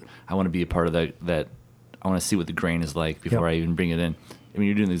I want to be a part of that. I want to see what the grain is like before I even bring it in. I mean,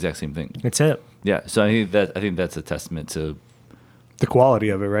 you're doing the exact same thing. That's it. Yeah. So I think that's a testament to the quality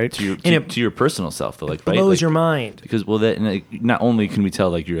of it, right? To your personal self, though. Like, blows your mind. Because not only can we tell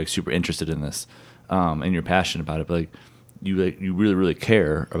like you're like super interested in this, and you're passionate about it, but like you really really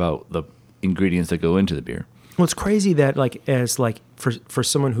care about the ingredients that go into the beer. Well, it's crazy that for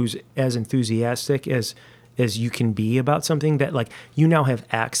someone who's as enthusiastic as you can be about something, that like you now have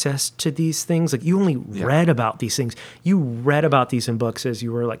access to these things. Like you only read about these things. You read about these in books as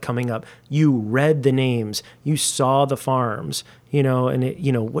you were like coming up. You read the names. You saw the farms.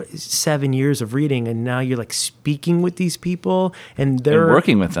 And 7 years of reading, and now you're like speaking with these people, and they're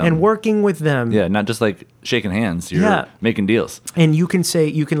working with them. Yeah, not just like shaking hands. You're making deals. And you can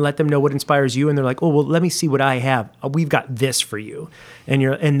let them know what inspires you, and they're like, oh well, let me see what I have. We've got this for you,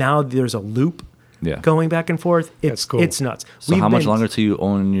 and now there's a loop. Yeah. Going back and forth. That's cool. It's nuts. So how much longer till you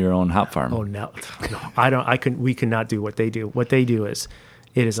own your own hop farm? Oh no, we cannot do what they do. What they do is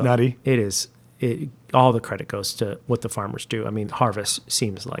nutty. All the credit goes to what the farmers do. I mean, harvest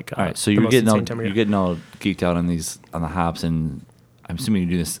seems like all right. So you're getting all geeked out on the hops, and I'm assuming you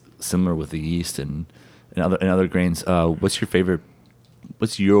do this similar with the yeast and other grains. What's your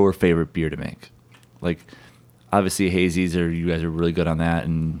favorite beer to make? Like, obviously hazies, you guys are really good on that,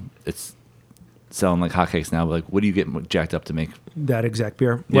 and it's selling like hotcakes now. But like, what do you get jacked up to make? That exact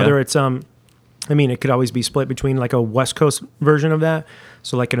beer. Yeah. Whether it's I mean, it could always be split between like a West Coast version of that,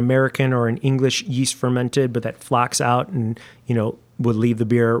 so like an American or an English yeast fermented, but that flocks out and would leave the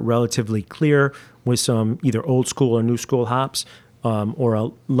beer relatively clear with some either old school or new school hops, or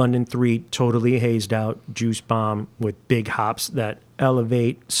a London 3 totally hazed out juice bomb with big hops that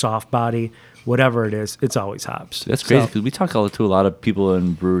elevate, soft body, whatever it is. It's always hops. That's crazy because we talk to a lot of people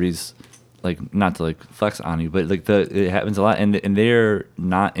in breweries. Like, not to like flex on you, but like it happens a lot, and they're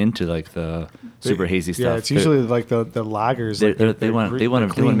not into like the super hazy stuff. Yeah, it's usually like the lagers. They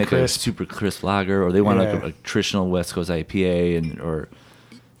want to make crisp. a super crisp lager, or they want Yeah. like a traditional West Coast IPA,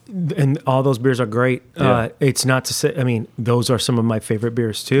 And all those beers are great. Yeah. It's not to say, I mean, those are some of my favorite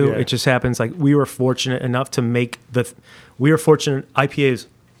beers too. Yeah. It just happens like we were fortunate enough to make we were fortunate, IPA is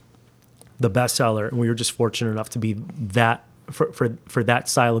the best seller, and we were just fortunate enough to be that, for that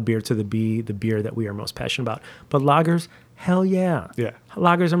style of beer to be the beer that we are most passionate about. But lagers, hell yeah. Yeah.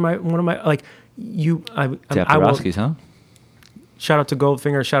 Lagers are one of my, like, I will, Zapdorowski's, huh? shout out to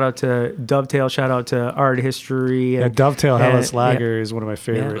Goldfinger, shout out to Dovetail, shout out to Art History. Yeah, Dovetail Hellas and- Lager is one of my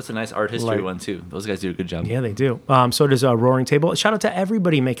favorites. That's a nice art history Like- one too. Those guys do a good job. Yeah, they do. So does Roaring Table. Shout out to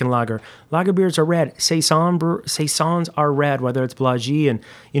everybody making lager. Lager beers are rad. Saisons are rad, whether it's Blagis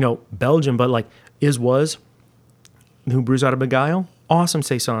and, Belgium, but like was who brews out of Beguile. Awesome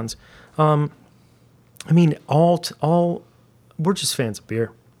Saisons. I mean, all we're just fans of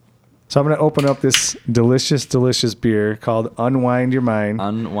beer. So I'm going to open up this delicious, delicious beer called Unwind Your Mind.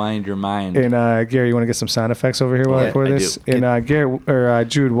 Unwind your mind. And Gary, you want to get some sound effects over here while I Yeah, pour I this? do. And Gary or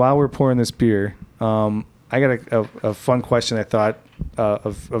Jude, while we're pouring this beer, I got a fun question I thought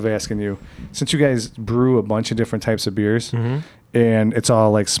of asking you. Since you guys brew a bunch of different types of beers, and it's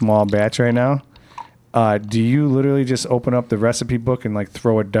all like small batch right now, do you literally just open up the recipe book and like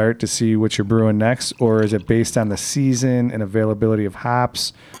throw a dart to see what you're brewing next, or is it based on the season and availability of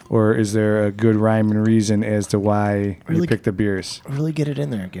hops, or is there a good rhyme and reason as to why you Really- pick the beers? Really get it in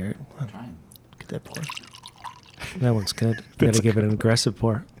there, Garrett. Get that pour. That one's good. Got to give it an aggressive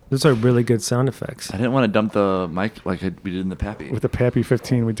pour. Those are really good sound effects. I didn't want to dump the mic like we did in the Pappy. With the Pappy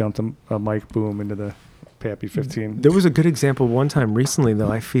 15, we dumped a mic boom into the Pappy 15. There was a good example one time recently,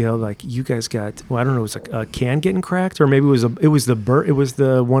 though. I feel like you guys got, well, I don't know, it was like a can getting cracked, or maybe it was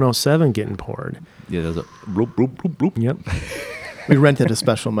the 107 getting poured. Yeah, there's a bloop, bloop, bloop, bloop. Yep. We rented a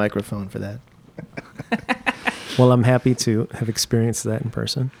special microphone for that. Well, I'm happy to have experienced that in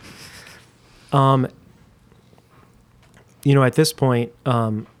person. At this point,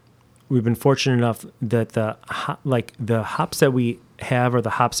 we've been fortunate enough that the hops that we have are the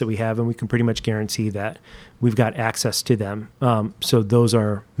hops that we have, and we can pretty much guarantee that we've got access to them. So those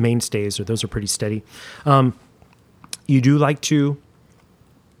are mainstays, or those are pretty steady. You do like to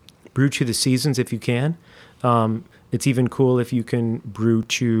brew to the seasons if you can. It's even cool if you can brew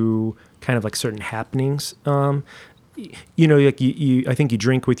to kind of like certain happenings. I think you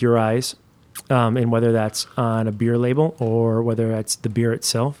drink with your eyes, and whether that's on a beer label or whether that's the beer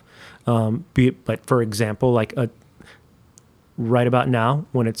itself. But for example, like right about now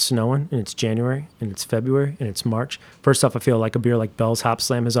when it's snowing and it's January and it's February and it's March, first off, I feel like a beer like Bell's Hop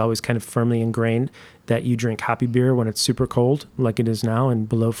Slam is always kind of firmly ingrained that you drink hoppy beer when it's super cold, like it is now, and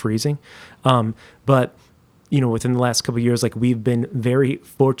below freezing. But within the last couple of years, like we've been very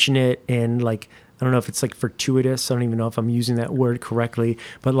fortunate, and like, I don't know if it's like fortuitous. I don't even know if I'm using that word correctly,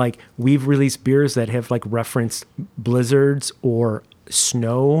 but like we've released beers that have like referenced blizzards or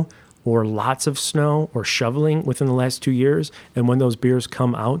snow or lots of snow or shoveling within the last 2 years. And when those beers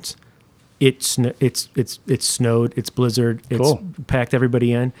come out, it's snowed, it's blizzard, it's Cool. packed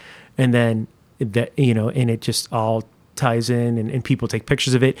everybody in. And then that, and it just all ties in, and people take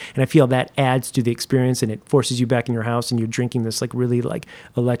pictures of it. And I feel that adds to the experience, and it forces you back in your house, and you're drinking this like really like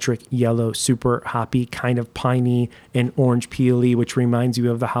electric yellow, super hoppy, kind of piney and orange peely, which reminds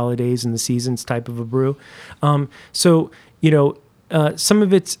you of the holidays and the seasons type of a brew. Some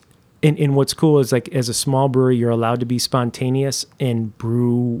of it's, and what's cool is like as a small brewery, you're allowed to be spontaneous and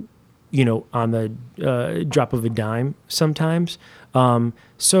brew, on the drop of a dime sometimes. I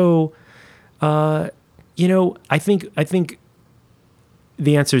think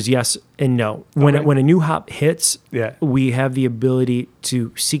the answer is yes and no. When a new hop hits, Yeah. we have the ability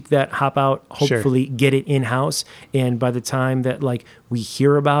to seek that hop out, hopefully get it in-house, and by the time that like we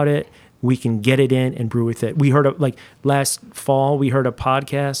hear about it, we can get it in and brew with it. We heard last fall, we heard a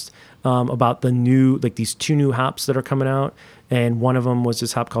podcast about the new, like these 2 new hops that are coming out, and one of them was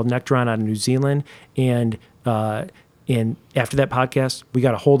this hop called Nectaron out of New Zealand, and after that podcast, we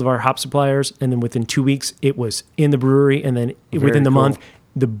got a hold of our hop suppliers, and then within 2 weeks, it was in the brewery, and then within the cool. month,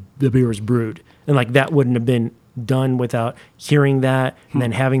 the beer was brewed, and like that wouldn't have been done without hearing that and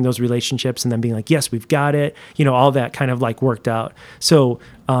then having those relationships and then being like, yes, we've got it. All that kind of like worked out. So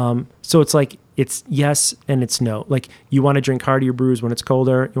it's like it's yes and it's no. Like you want to drink heartier brews when it's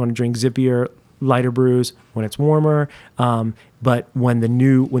colder. You want to drink zippier, lighter brews when it's warmer. But when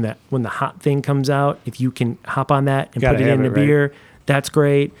the hot thing comes out, if you can hop on that and put it in the beer, that's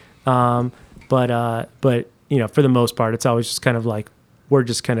great. But for the most part, it's always just kind of like we're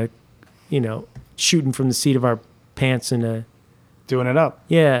just kind of, shooting from the seat of our pants and doing it up.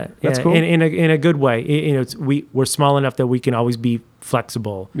 Yeah, that's cool. In a good way. We're small enough that we can always be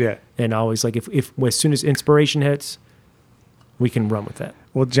flexible. Yeah, and always like if as soon as inspiration hits, we can run with that.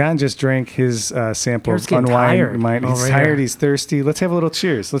 Well, John just drank his sample Garrett's of getting tired. Unwind. He's tired. He's thirsty. Let's have a little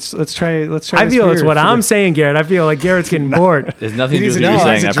cheers. Let's try. I feel it's what I'm saying, Garrett. I feel like Garrett's getting bored. There's nothing to do with what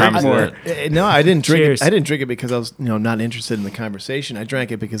you're saying. I promise that. No, I didn't drink Cheers. it. I didn't drink it because I was not interested in the conversation. I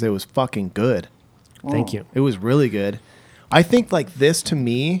drank it because it was fucking good. Thank you. It was really good. I think like this to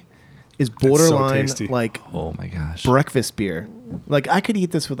me is borderline tasty. like Oh my gosh. breakfast beer. Like I could eat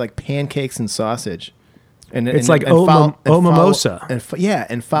this with like pancakes and sausage. And It's like oat mimosa.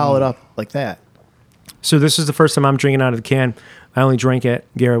 And follow it up like that. So this is the first time I'm drinking out of the can. I only drank it,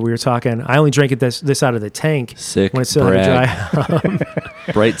 Garrett. We were talking. I only drank it this out of the tank. Sick when it's still brag.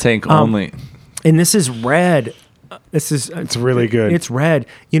 Bright tank only. And this is red. It's really good. It's red.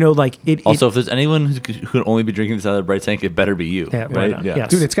 Like it. Also, if there's anyone who could only be drinking this out of the bright tank, it better be you. Yeah, right on. Yes.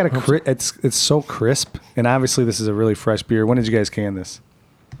 Dude, it's got it's so crisp, and obviously this is a really fresh beer. When did you guys can this?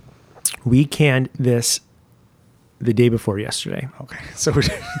 We canned this the day before yesterday. Okay, so we're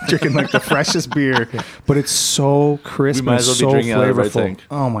drinking like the freshest beer, but it's so crisp We might and as well be so drinking out of the right flavorful. tank.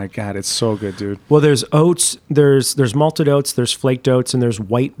 Oh my god, it's so good, dude. Well, there's oats, there's malted oats, there's flaked oats, and there's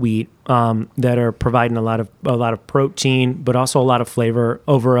white wheat that are providing a lot of protein, but also a lot of flavor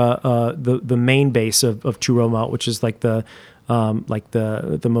over the main base of churro malt, which is like the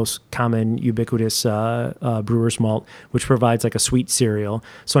most common ubiquitous brewer's malt, which provides like a sweet cereal.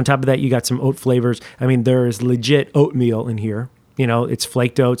 So on top of that, you got some oat flavors. I mean, there is legit oatmeal in here. It's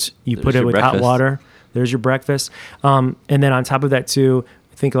flaked oats. You put it with hot water. There's your breakfast. And then on top of that too,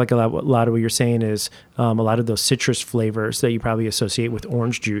 I think like a lot of what you're saying is a lot of those citrus flavors that you probably associate with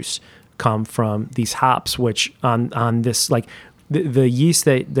orange juice come from these hops, which on this like the yeast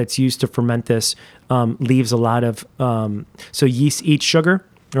that's used to ferment this leaves a lot of so yeast eats sugar,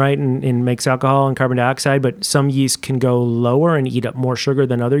 right, and makes alcohol and carbon dioxide, but some yeast can go lower and eat up more sugar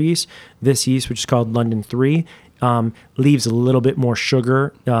than other yeast. This yeast, which is called London 3, leaves a little bit more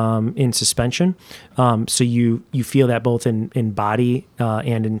sugar in suspension, so you feel that both in body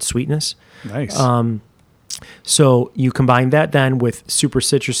and in sweetness. Nice. So you combine that then with super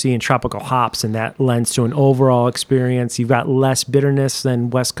citrusy and tropical hops, and that lends to an overall experience. You've got less bitterness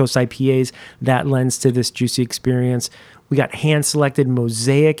than West Coast IPAs. That lends to this juicy experience. We got hand-selected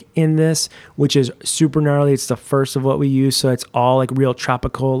Mosaic in this, which is super gnarly. It's the first of what we use, so it's all like real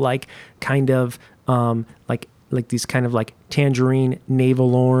tropical, like kind of like these kind of like tangerine,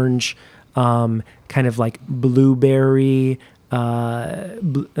 navel orange, kind of like blueberry,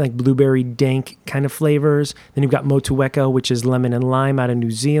 like blueberry dank kind of flavors. Then you've got Motueka, which is lemon and lime out of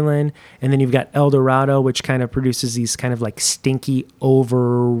New Zealand. And then you've got El Dorado, which kind of produces these kind of like stinky,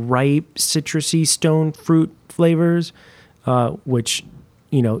 overripe, citrusy stone fruit flavors, which,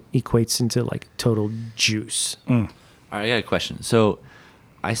 equates into like total juice. All right, I got a question. So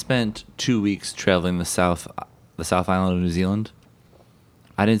I spent 2 weeks traveling the South Island of New Zealand.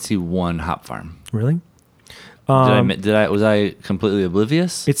 I didn't see one hop farm. Really? Was I completely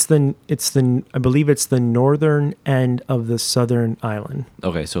oblivious? I believe it's the northern end of the southern island.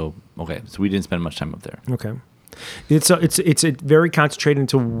 So we didn't spend much time up there. Okay. It's very concentrated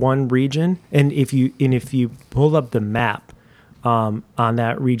into one region, and if you pull up the map on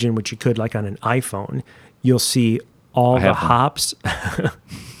that region, which you could like on an iPhone, you'll see all the hops.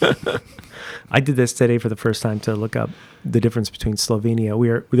 I did this today for the first time to look up the difference between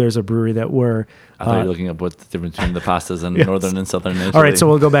Slovenia. There's a brewery that we're... I thought you were looking up what the difference between the pastas in northern and southern Italy. All right, so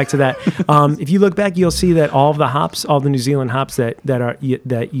we'll go back to that. If you look back, you'll see that all of the hops, all the New Zealand hops that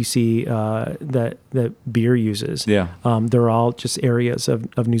you see that beer uses, they're all just areas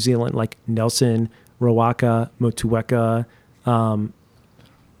of New Zealand, like Nelson, Rawaka, Motueka.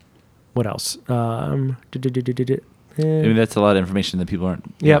 What else? I mean, that's a lot of information that people aren't...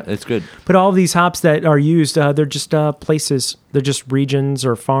 Yeah, it's good. But all these hops that are used, they're just places. They're just regions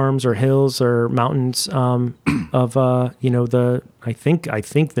or farms or hills or mountains of I think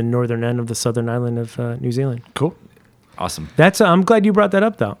the northern end of the southern island of New Zealand. Cool. Awesome. I'm glad you brought that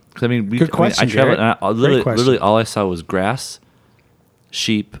up, though. I mean, good question. I traveled, and Great question. literally all I saw was grass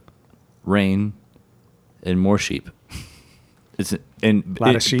sheep, rain, and more sheep.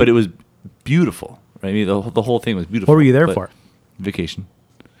 Lot of sheep. But it was beautiful. Right? I mean, the whole thing was beautiful. What were you there but for? Vacation.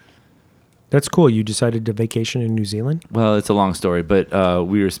 That's cool. You decided to vacation in New Zealand? Well, it's a long story, but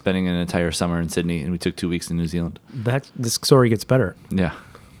we were spending an entire summer in Sydney, and we took 2 weeks in New Zealand. This story gets better. Yeah.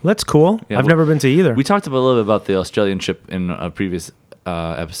 That's cool. Yeah, I've well, never been to either. We talked a little bit about the Australian trip in a previous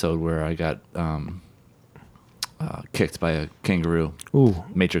episode where I got kicked by a kangaroo, Ooh,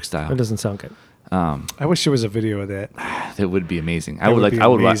 Matrix style. that doesn't sound good. I wish there was a video of that. That would be amazing. That would be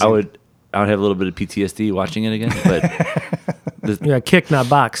amazing. I would have a little bit of PTSD watching it again, but Yeah, kick, not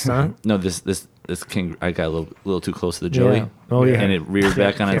box, huh? no, this kangaroo, I got a little too close to the joey. Yeah. Oh, yeah. And it reared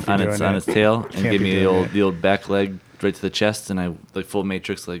back on Can't its be doing that. tail and Can't gave be me doing the old back leg right to the chest, and I like full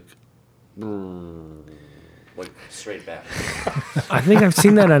Matrix like straight back. I think I've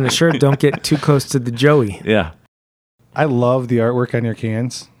seen that on a shirt. Don't get too close to the Joey. Yeah, I love the artwork on your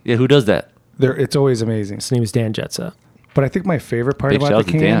cans. yeah. Who does that? It's always amazing. His name is Dan Jetsa. But I think my favorite part Big about shout the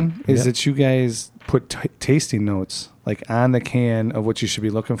out to can Dan. is Yep. that you guys put tasting notes like on the can of what you should be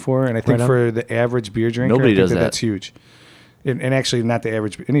looking for. And I think Right on. for the average beer drinker, Nobody I think does that. that's huge. And actually, not the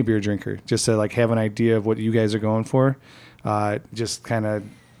average any beer drinker, just to like have an idea of what you guys are going for. Just kind of,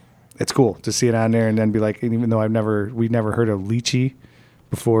 it's cool to see it on there and then be like, and even though we've never heard of lychee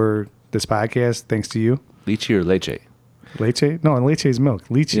before this podcast, thanks to you. Lychee or leche? Leche? No, leche is milk.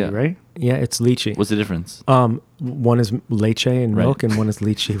 Lychee, Yeah. right? Yeah, it's lychee. What's the difference? One is leche and Right. milk, and one is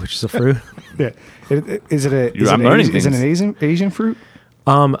lychee, which is a fruit. Yeah. Is it a? Is I'm it learning Is it an things. Asian fruit?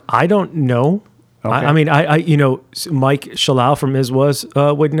 I don't know. Okay. I mean, Mike Shalal from Iswas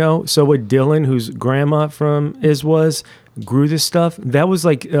would know. So would Dylan, whose grandma from Iswas grew this stuff. That was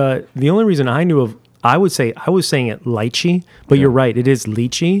like the only reason I knew of. I would say I was saying it lychee, but you're right. It is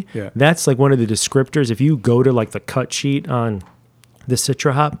lychee. Yeah. That's like one of the descriptors. If you go to like the cut sheet on the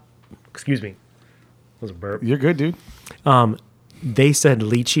Citra hop, excuse me, that was a burp. You're good, dude. They said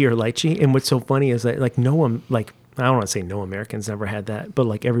lychee or lychee, and what's so funny is that like no one like. I don't want to say no Americans never had that, but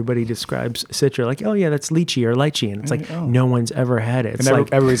like everybody describes Citra like, oh yeah, that's lychee or lychee, and it's like Oh. no one's ever had it. It's And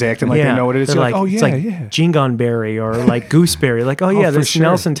like everybody's acting like they know what it is. they're You're like, oh it's yeah, like yeah. jingonberry or like gooseberry. Like, oh yeah, for this sure.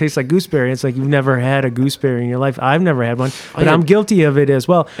 Nelson tastes like gooseberry. It's like you've never had a gooseberry in your life. I've never had one, but yeah. I'm guilty of it as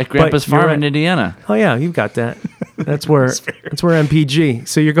well. At Grandpa's But you're farm right. in Indiana. Oh yeah, you've got that. That's where MPG.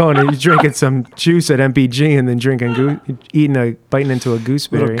 So you're going and you're drinking some juice at MPG and then biting into a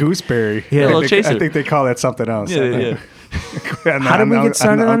gooseberry. Little gooseberry. Yeah. I Little think, chaser. I think they call that something else. How did we get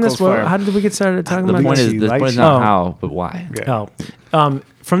started on this? How did we get started talking The about point this? is, the point is lychee. not Oh. how, but why.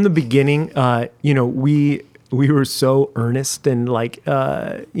 From the beginning, we were so earnest and like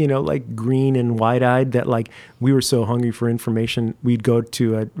green and wide-eyed that like we were so hungry for information. We'd go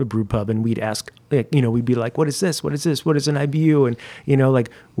to a brew pub and we'd ask, we'd be like, what is this? What is this? What is an IBU?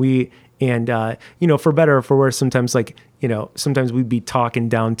 And for better or for worse, sometimes sometimes we'd be talking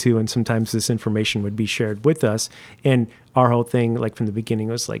down to, and sometimes this information would be shared with us. And our whole thing, like from the beginning,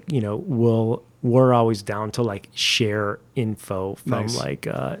 was like, we're always down to like share info from Nice.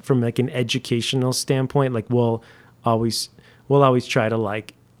 from an educational standpoint. Like we'll always try to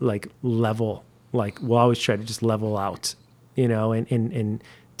like level, like we'll always try to just level out, and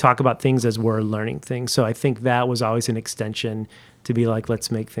talk about things as we're learning things. So I think that was always an extension to be like, let's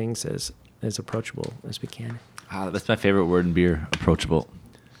make things as approachable as we can. That's my favorite word in beer, approachable.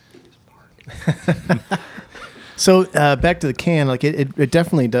 So back to the can, like it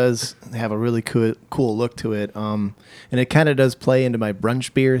definitely does have a really cool look to it, and it kind of does play into my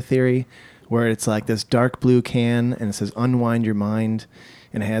brunch beer theory, where it's like this dark blue can, and it says "Unwind Your Mind,"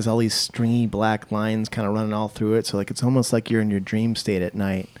 and it has all these stringy black lines kind of running all through it. So like it's almost like you're in your dream state at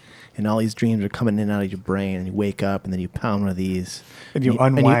night, and all these dreams are coming in and out of your brain, and you wake up, and then you pound one of these, And you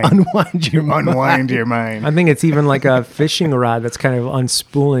and unwind. unwind your mind. Unwind your mind. I think it's even like a fishing rod that's kind of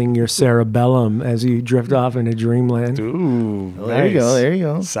unspooling your cerebellum as you drift off into dreamland. Ooh, Well, there you go. There you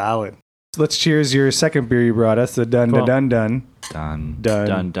go. Solid. Let's cheers your second beer you brought us, the Dun Cool. Dun Dun Done. Done.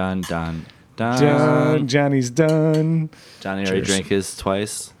 Done. Done. Done. Done. Dun. Johnny's done. Johnny already Cheers. drank his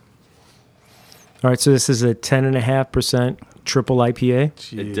twice. All right, so this is a 10.5% triple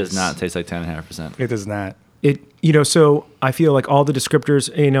IPA. It does Jeez. not taste like 10.5%. It does not. So I feel like all the descriptors,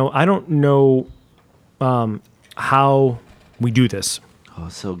 I don't know how we do this. Oh,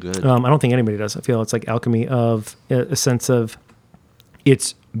 so good. I don't think anybody does. I feel it's like alchemy of a sense of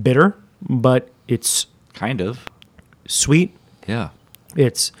it's bitter, but it's Kind of. sweet. Yeah.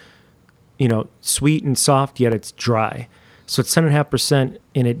 It's, sweet and soft, yet it's dry. So it's 10.5%,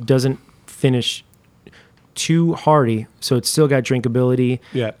 and it doesn't finish too hearty, so it's still got drinkability.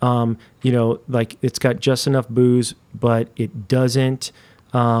 Yeah. Like it's got just enough booze, but it doesn't.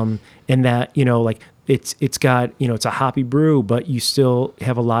 And that, like it's got, it's a hoppy brew, but you still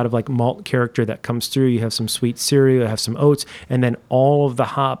have a lot of like malt character that comes through. You have some sweet cereal, you have some oats, and then all of the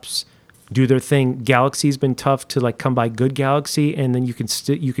hops do their thing. Galaxy's been tough to like come by good Galaxy, and then you can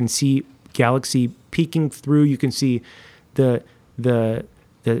see Galaxy peeking through. You can see the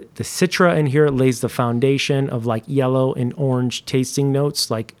Citra in here lays the foundation of like yellow and orange tasting notes,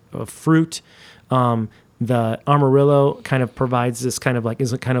 like fruit. The Amarillo kind of provides this kind of like,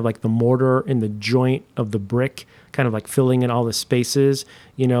 is kind of like the mortar in the joint of the brick, kind of like filling in all the spaces,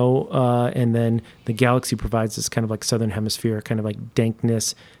 and then the Galaxy provides this kind of like Southern Hemisphere kind of like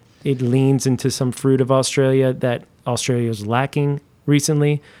dankness. It leans into some fruit of Australia that Australia is lacking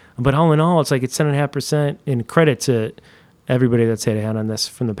recently. But all in all, it's like it's 10.5%. And credit to everybody that's had a hand on this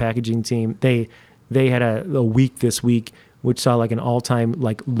from the packaging team. They had a week this week which saw like an all-time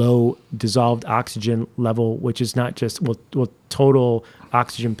like low dissolved oxygen level, which is not just total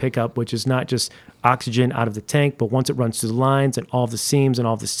oxygen pickup, which is not just oxygen out of the tank, but once it runs through the lines and all the seams and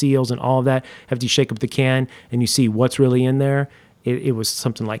all the seals and all of that, after you shake up the can and you see what's really in there, it was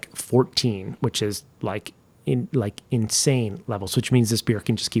something like 14, which is like insane levels, which means this beer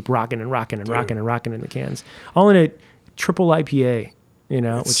can just keep rocking and rocking and rocking and rocking in the cans. All in a triple IPA,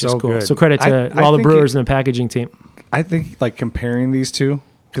 which is cool. Good. So credit to all the brewers and the packaging team. I think like comparing these two,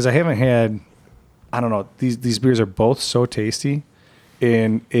 because I haven't had, I don't know, these beers are both so tasty,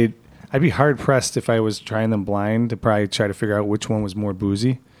 and I'd be hard pressed if I was trying them blind to probably try to figure out which one was more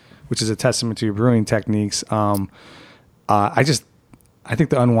boozy, which is a testament to your brewing techniques. I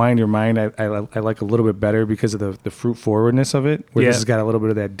think the Unwind Your Mind I like a little bit better because of the fruit forwardness of it, where this has got a little bit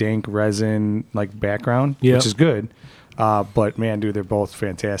of that dank resin like background, which is good. But man, dude, they're both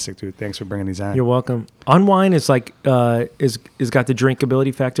fantastic, dude. Thanks for bringing these on. You're welcome. Unwind is like is got the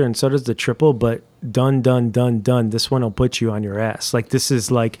drinkability factor, and so does the triple. But done. This one will put you on your ass. Like this is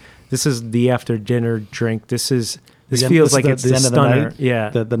the after dinner drink. This feels like it's the stunner. Yeah.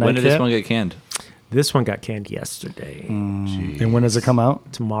 The when did this one get canned? This one got canned yesterday. And when does it come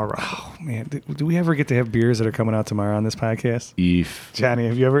out? Tomorrow. Oh man, do we ever get to have beers that are coming out tomorrow on this podcast? Johnny,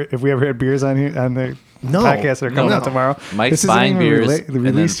 have we ever had beers on here on the podcast that are coming out tomorrow? Mike's buying beers, and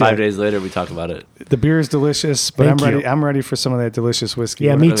then 5 days later we talk about it. The beer is delicious, but I'm ready for some of that delicious whiskey.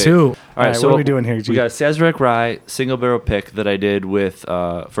 Yeah, me too. All right, so what are we doing here, G? We got Sazerac Rye single barrel pick that I did with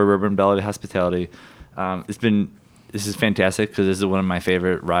for Bourbon Belly Hospitality. This is fantastic because this is one of my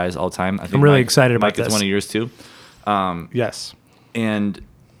favorite ryes all time. I think I'm really excited about Mike, this. it's one of yours too. Yes. And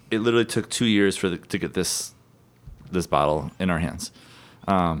it literally took 2 years to get this bottle in our hands.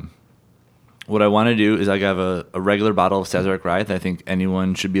 What I want to do is I have a regular bottle of Sazerac Rye that I think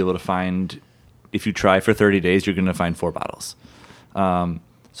anyone should be able to find. If you try for 30 days, you're going to find 4 bottles. So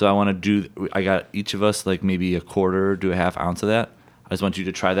I got each of us like maybe a quarter to a half ounce of that. I just want you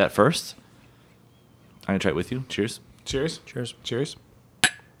to try that first. I'm going to try it with you. Cheers. Cheers.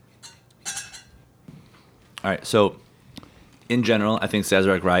 All right. So, in general, I think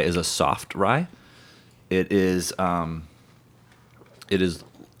Sazerac Rye is a soft rye. It is only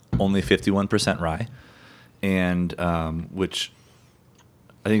 51% rye, and which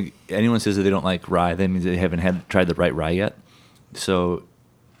I think anyone says that they don't like rye, that means they haven't tried the right rye yet. So,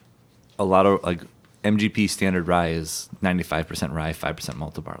 a lot of like MGP standard rye is 95% rye, 5%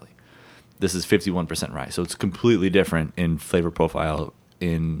 malted barley. This is 51% rye, so it's completely different in flavor profile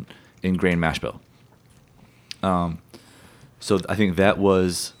in grain mash bill. So I think that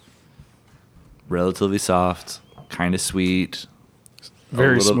was relatively soft, kind of sweet,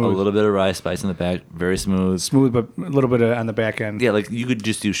 very smooth. A little bit of rye spice in the back, very smooth. Smooth, but a little bit on the back end. Yeah, like you could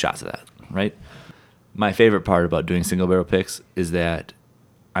just do shots of that, right? My favorite part about doing single barrel picks is that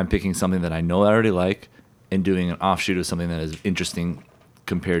I'm picking something that I know I already like and doing an offshoot of something that is interesting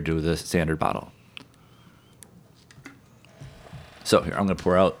compared to the standard bottle. So here, I'm going to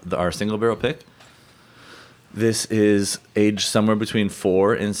pour out our single barrel pick. This is aged somewhere between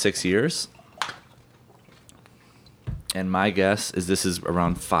 4 and 6 years. And my guess is this is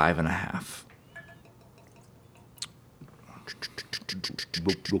around 5.5.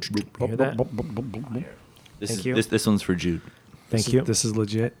 You hear that? Thank you. This one's for Jude. Thank you. This is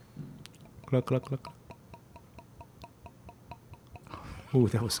legit. Cluck, cluck, cluck. Ooh,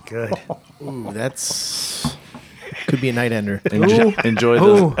 that was good. Ooh, that's could be a night ender. Enjoy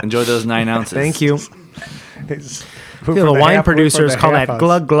those 9 ounces. Thank you. The The wine producers call that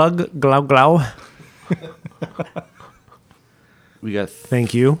glug, glug, glow, glow. We got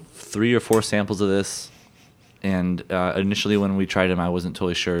Thank you. 3 or 4 samples of this, and initially when we tried them, I wasn't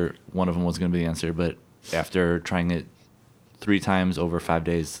totally sure one of them was going to be the answer, but after trying it 3 times over 5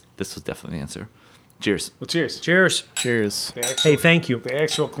 days, this was definitely the answer. Cheers. Well, cheers. Cheers. Cheers. Hey, thank you. The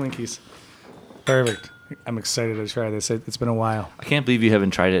actual Clinkies. Perfect. I'm excited to try this. It's been a while. I can't believe you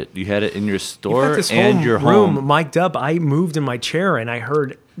haven't tried it. You had it in your You've store got this and whole your room home. mic'd up. I moved in my chair and I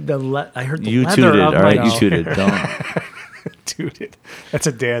heard the You leather tooted, of all my right? You tooted. Don't. Tooted. That's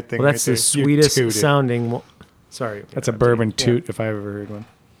a dad thing. Well, that's right the there. You sweetest tooted. sounding. Sorry. That's a bourbon toot if I've ever heard one.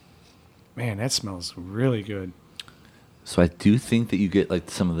 Man, that smells really good. So I do think that you get like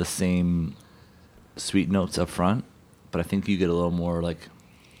some of the same sweet notes up front, but I think you get a little more like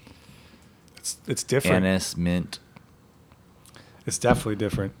It's different. anise, mint. It's definitely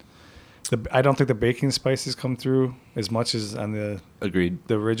different. I don't think the baking spices come through as much as on the Agreed.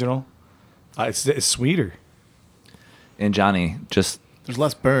 original. It's sweeter. And Johnny, just There's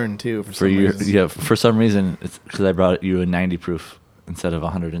less burn too for for some your reason. for some reason, it's because I brought you a 90 proof instead of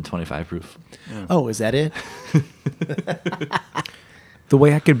 125 proof. Oh, is that it? The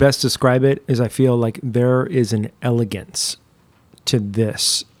way I could best describe it is I feel like there is an elegance to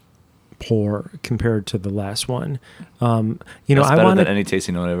this pour compared to the last one. You know, That's I better want than any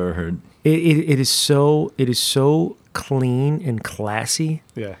tasting note I've ever heard. it is so clean and classy.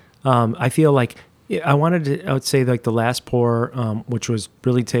 Yeah. I feel like I would say like the last pour, which was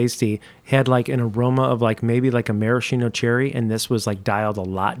really tasty, had like an aroma of like maybe like a maraschino cherry, and this was like dialed a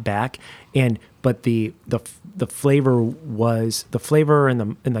lot back. But the flavor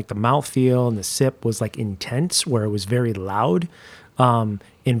and like the mouthfeel and the sip was like intense, where it was very loud, and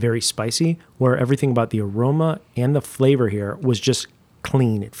very spicy. Where everything about the aroma and the flavor here was just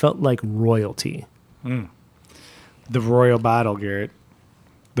clean. It felt like royalty. The Royal bottle, Garrett.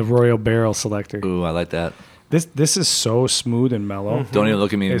 The Royal Barrel Selector. Ooh, I like that. This is so smooth and mellow. Don't even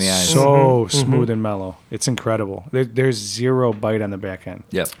look at me in It's the eyes. so smooth and mellow. It's incredible. There's zero bite on the back end.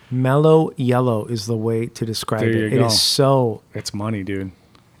 Yep. Mellow yellow is the way to describe There it. you It go. is so. It's money, dude.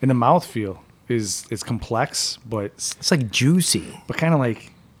 And the mouthfeel it's complex, but It's like juicy. kind of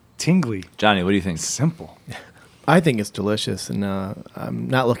like tingly. Johnny, what do you think? Simple. I think it's delicious, and I'm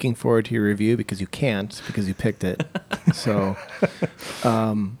not looking forward to your review because you can't, because you picked it. So,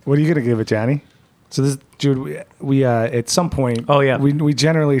 What are you gonna give it, Johnny? So this, Jude, we at some point, Oh, yeah. we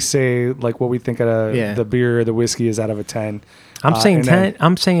generally say like what we think of Yeah. the beer or the whiskey is out of a 10. I'm saying and 10. then-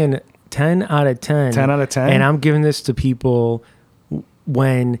 I'm saying 10 out of 10. 10 out of 10? And I'm giving this to people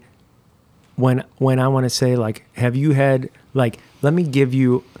when I want to say like, have you had like? Let me give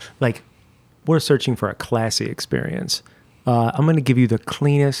you like. We're searching for a classy experience. I'm going to give you the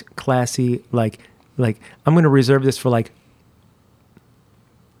cleanest, classy, like I'm going to reserve this for like,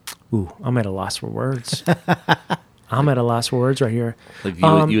 ooh, I'm at a loss for words. I'm at a loss for words right here. Like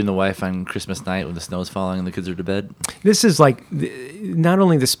you and the wife on Christmas night when the snow's falling and the kids are to bed. This is like not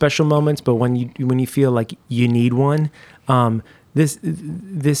only the special moments, but when you feel like you need one. This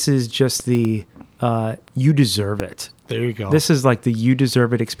is just the you deserve it. There you go. This is like the you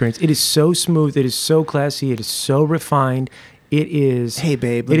deserve it experience. It is so smooth. It is so classy. It is so refined. It is. hey,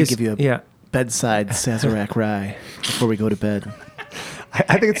 babe, let me give you a bedside Sazerac rye before we go to bed.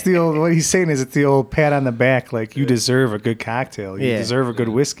 I think it's the old. What he's saying is it's the old pat on the back. Like you deserve a good cocktail. You Yeah. deserve a good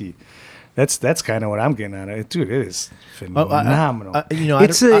whiskey. That's kind of what I'm getting at it, dude. It is Oh, phenomenal.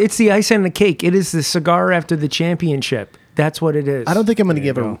 It's the ice on the cake. It is the cigar after the championship. That's what it is. I don't think I'm going to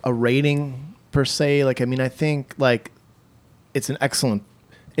There give you a rating per se. Like, I mean, I think like it's an excellent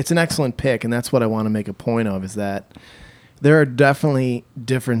pick, and that's what I want to make a point of is that there are definitely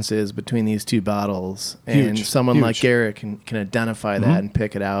differences between these two bottles, and Huge, someone like huge. Garrett can identify that and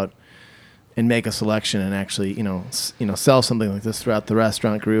pick it out and make a selection and actually sell something like this throughout the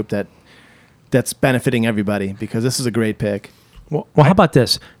restaurant group that's benefiting everybody, because this is a great pick. Well, how about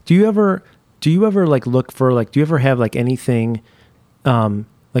this? Do you ever like look for like? Do you ever have like anything,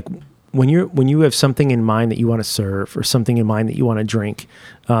 like when you have something in mind that you want to serve or something in mind that you want to drink,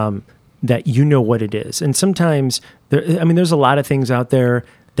 that you know what it is? And sometimes there's a lot of things out there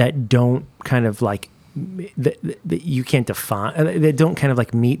that don't kind of like that you can't define. They don't kind of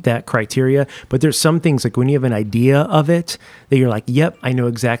like meet that criteria. But there's some things like when you have an idea of it that you're like, yep, I know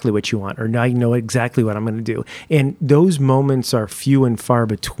exactly what you want, or I know exactly what I'm going to do. And those moments are few and far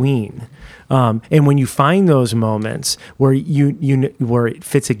between. And when you find those moments where where it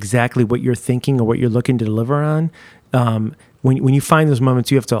fits exactly what you're thinking or what you're looking to deliver on, when you find those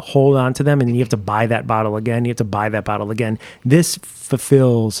moments, you have to hold on to them, and then you have to buy that bottle again. You have to buy that bottle again. This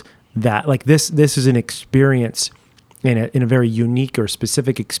fulfills that. Like this is an experience in a very unique or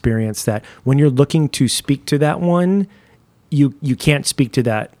specific experience that when you're looking to speak to that one, you can't speak to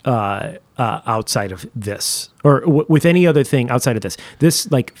that outside of this, or with any other thing outside of this. This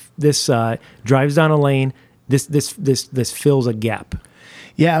drives down a lane. This fills a gap.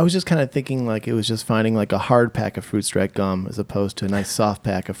 Yeah, I was just kind of thinking like it was just finding like a hard pack of Fruit Strike gum as opposed to a nice soft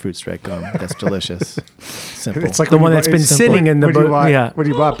pack of Fruit Strike gum. That's delicious. Simple. It's like The when one you that's bought- been it's sitting in the when you boat. bought- Yeah. When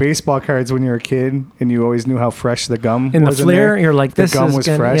you bought baseball cards when you were a kid and you always knew how fresh the gum In the was in Flair, there. you're like, the this gum is was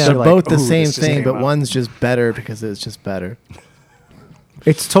gonna- fresh. yeah. They're You're both like, the "Ooh, same this just thing, came but out." one's just better because it's just better.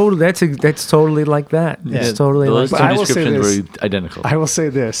 It's totally that's totally like that. Yeah. It's totally Those like two I will say descriptions this. were identical. I will say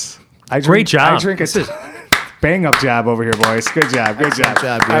this. I Great job. I drink a bang up job over here, boys. Good job. Good job.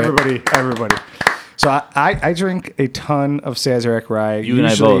 job, Garrett. Everybody. So I drink a ton of Sazerac rye. You and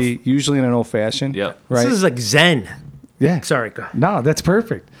I both. Usually in an old fashioned. Yep. Right. This is like Zen. Yeah. Sorry, go ahead. No, that's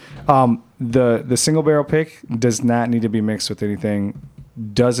perfect. The single barrel pick does not need to be mixed with anything.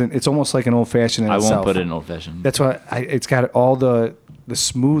 It's almost like an old fashioned in I itself. won't put it in old fashioned. That's why it's got all the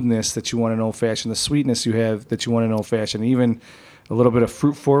smoothness that you want in old fashioned, the sweetness you have that you want in old fashioned, even a little bit of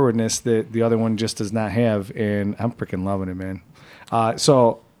fruit forwardness that the other one just does not have. And I'm freaking loving it, man.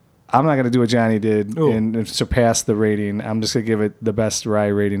 So I'm not going to do what Johnny did and surpass the rating. I'm just going to give it the best rye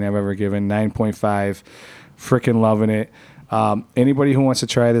rating I've ever given, 9.5. Freaking loving it. Anybody who wants to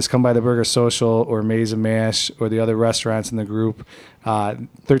try this, come by the Burger Social or Maze and Mash or the other restaurants in the group.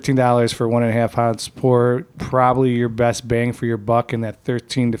 $13 for 1.5 ounce pour. Probably your best bang for your buck in that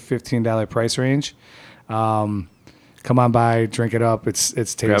 $13 to $15 price range. Come on by, drink it up. It's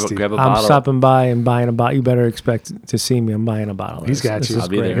tasty. Grab a I'm bottle. stopping by and buying a bottle. You better expect to see me. I'm buying a bottle. He's got This you. is I'll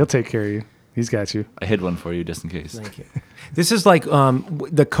be great. there. He'll take care of you. He's got you. I hid one for you just in case. Thank you. This is like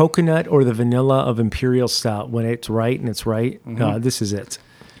the coconut or the vanilla of Imperial Stout. When it's right and it's right, this is it.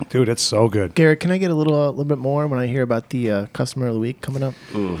 Dude, it's so good. Garrett, can I get a little bit more when I hear about the customer of the week coming up?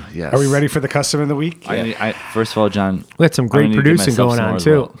 Ooh, yes. Are we ready for the customer of the week? First of all, John, We got some I great need to give producing myself going some on more as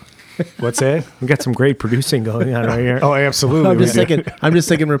too. well. What's that? We got some great producing going on right here. Oh, absolutely. I'm we just do. thinking. I'm just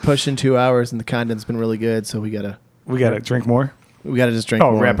thinking we're pushing 2 hours and the content's been really good, so we gotta drink more. just drink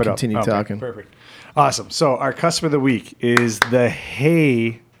more wrap and it up. continue Okay, talking. Perfect. Awesome. So our customer of the week is the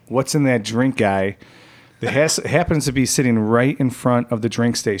Hey, what's in that drink guy that happens to be sitting right in front of the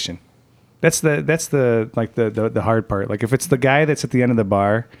drink station. That's the hard part. Like if it's the guy that's at the end of the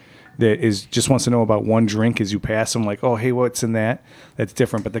bar that just wants to know about one drink as you pass him, like, oh, hey, what's in that? That's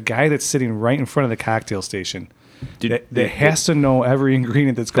different. But the guy that's sitting right in front of the cocktail station that has to know every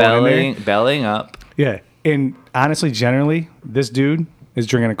ingredient that's going in there. Bellying up. Yeah. And honestly, generally, this dude is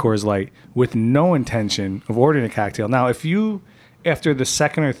drinking a Coors Light with no intention of ordering a cocktail. Now, if you, after the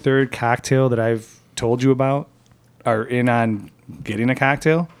second or third cocktail that I've told you about, are in on getting a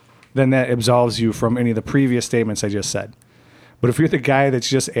cocktail, then that absolves you from any of the previous statements I just said. But if you're the guy that's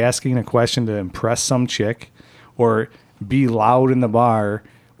just asking a question to impress some chick or be loud in the bar,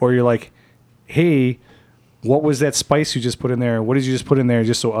 or you're like, hey, what was that spice you just put in there? What did you just put in there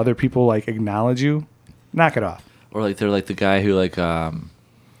just so other people like acknowledge you? Knock it off. Or like they're like the guy who like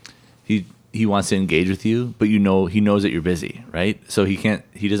he wants to engage with you, but he knows that you're busy, right? So he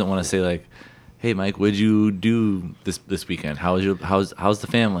doesn't want to say like, hey Mike, what'd you do this weekend? How's the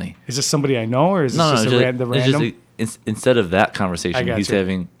family? Is this somebody I know, or is this just it's random? instead of that conversation, got he's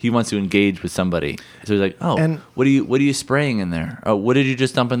you. he wants to engage with somebody. So he's like, oh, And- what are you spraying in there? Oh, what did you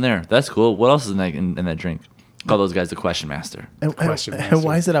just dump in there? That's cool. What else is in that drink? Call those guys the question master. And Question why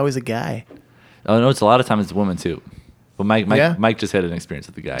master. is it always a guy? Oh no, it's a lot of times it's a woman too. But Yeah? Mike just had an experience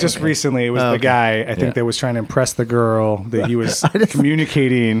with the guy. Just recently, it was the Okay. guy I think Yeah. that was trying to impress the girl that he was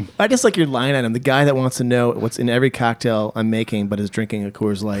communicating. I just like your line item. The guy that wants to know what's in every cocktail I'm making, but is drinking a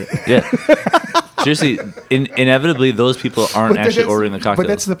Coors Light. Yeah. Seriously, inevitably those people aren't actually that's- ordering the cocktails. But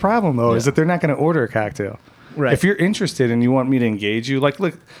that's the problem, though, is Yeah. that they're not going to order a cocktail. Right. If you're interested and you want me to engage you, like,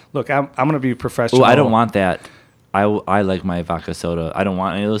 look, I'm going to be professional. Oh, I don't want that. I like my vodka soda. I don't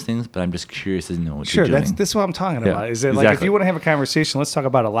want any of those things, but I'm just curious to know what Sure, you're doing. that's what I'm talking Yeah, about. Is that like if exactly. you want to have a conversation, let's talk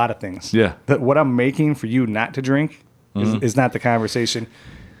about a lot of things. Yeah. That what I'm making for you not to drink is not the conversation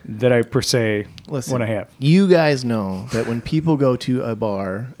that I per se Listen, want to have. you guys know that when people go to a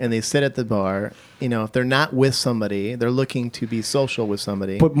bar and they sit at the bar, if they're not with somebody, they're looking to be social with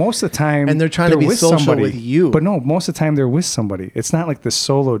somebody. But most of the time, And they're trying to be with social somebody. with you. But no, most of the time they're with somebody. It's not like the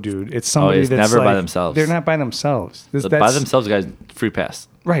solo dude. It's somebody it's that's never by like- themselves. They're not by themselves. So by themselves, guys, free pass.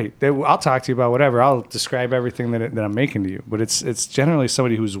 Right. I'll talk to you about whatever. I'll describe everything that I'm making to you. But it's generally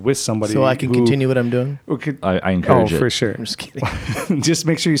somebody who's with somebody. so I can who- continue what I'm doing. who could, I encourage it. for sure. I'm just kidding. Just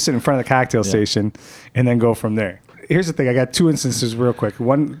make sure you sit in front of the cocktail station and then go from there. here's the thing. I got 2 instances real quick.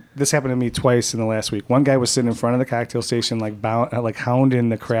 One, this happened to me twice in the last week. One guy was sitting in front of the cocktail station, like hounding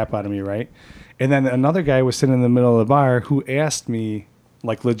the crap out of me, right? And then another guy was sitting in the middle of the bar who asked me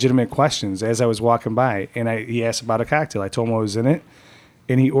like legitimate questions as I was walking by, and he asked about a cocktail. I told him what was in it,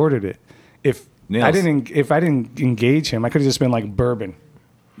 and he ordered it. If I didn't engage him, I could have just been like bourbon.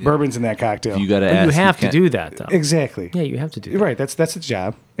 Bourbon's in that cocktail. You got to But ask. you have to can't- do that, though. Exactly. Yeah, you have to do that. Right, that's a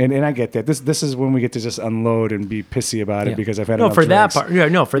job, and I get that. This is when we get to just unload and be pissy about it Yeah. because I've had No, enough for that drinks. part. Yeah,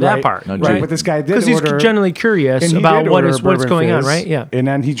 no, for that Right. part. No, Right, Jake. but this guy did Because he's order, generally curious and he about did what order is a what's bourbon going on, fizz, right? Yeah. And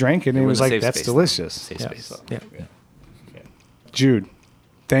then he drank it, and he It was was a like, safe "That's space. delicious." Safe Yeah. space. Yeah. Jude,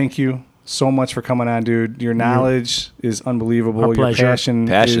 thank you so much for coming on, dude. Your knowledge is unbelievable. Our Your pleasure. passion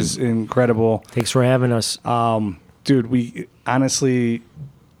is incredible. Thanks for having us. Dude, we honestly,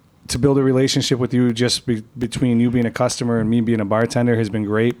 to build a relationship with you just between you being a customer and me being a bartender has been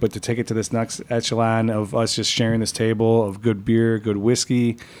great, but to take it to this next echelon of us just sharing this table of good beer, good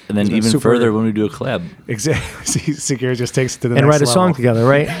whiskey. And then has been even super- further when we do a collab. Exactly. Secure just takes it to the And next write a song level. together,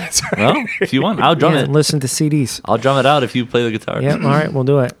 right? Well, if you want, I'll drum Yeah, it. and listen to CDs. I'll drum it out if you play the guitar. Yeah, all right, we'll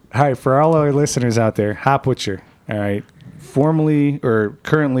do it. All right, for all our listeners out there, Hop Butcher, all right, formerly or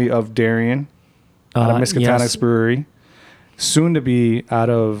currently of Darien, out of Miskatoonics yes. Brewery, soon to be out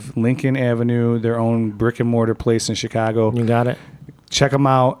of Lincoln Avenue, their own brick and mortar place in Chicago. You got it. Check them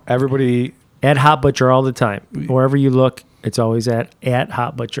out. Everybody At Hot Butcher all the time. Wherever you look, it's always at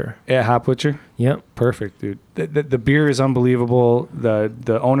Hot Butcher. at Hop Butcher. Yep. Perfect, dude. The beer is unbelievable.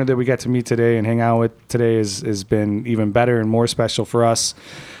 The owner that we got to meet today and hang out with today has been even better and more special for us.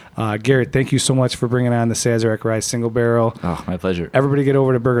 Garrett, thank you so much for bringing on the Sazerac Rye Single Barrel. Oh, my pleasure. Everybody get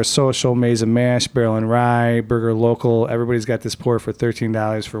over to Burger Social, Maize and Mash, Barrel and Rye, Burger Local. Everybody's got this pour for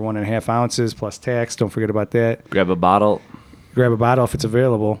 $13 for 1.5 ounces plus tax. Don't forget about that. Grab a bottle. Grab a bottle if it's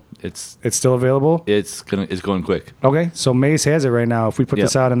available. It's It's still available? it's going quick. Okay, so Maze has it right now. If we put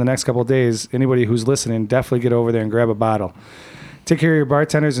this Yep. out in the next couple of days, anybody who's listening, definitely get over there and grab a bottle. Take care of your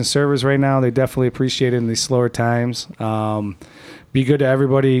bartenders and servers right now. They definitely appreciate it in these slower times. Be good to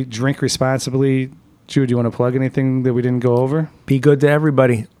everybody. Drink responsibly. Jude, do you want to plug anything that we didn't go over? Be good to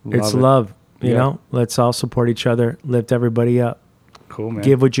everybody. It's Love it. love. You Yeah. know, let's all support each other, lift everybody up. Cool, man.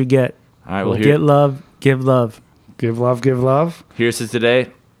 Give what you get. All right, well, Get love, give love. Give love, give love. here's to today.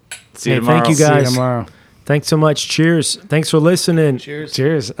 See you Hey, tomorrow. thank you, See you guys. tomorrow. Thanks so much. Cheers. Thanks for listening.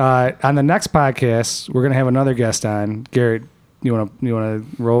 Cheers. On the next podcast, we're gonna have another guest on. Garrett, you wanna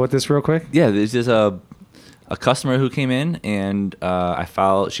roll with this real quick? Yeah, there's just a customer who came in, and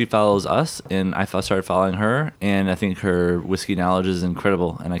she follows us, and I started following her, and I think her whiskey knowledge is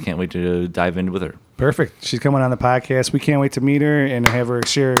incredible, and I can't wait to dive in with her. Perfect. She's coming on the podcast. We can't wait to meet her and have her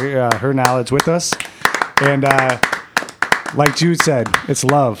share her knowledge with us. And like Jude said, it's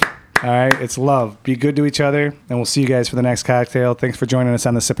love. All right, it's love. Be good to each other, and we'll see you guys for the next cocktail. Thanks for joining us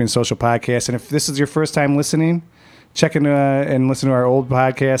on the Sipping Social podcast. And if this is your first time listening, check in and listen to our old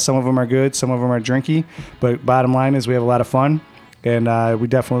podcasts. Some of them are good, some of them are drinky. But bottom line is we have a lot of fun, and we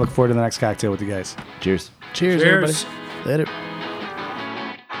definitely look forward to the next cocktail with you guys. Cheers. Cheers, Cheers. everybody. Later.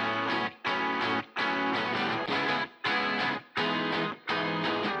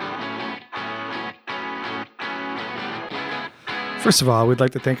 First of all, we'd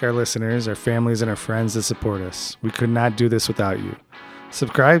like to thank our listeners, our families, and our friends that support us. We could not do this without you.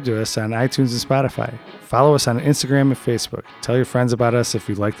 Subscribe to us on iTunes and Spotify. Follow us on Instagram and Facebook. Tell your friends about us if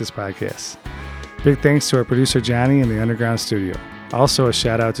you like this podcast. Big thanks to our producer, Johnny, in the Underground Studio. Also, a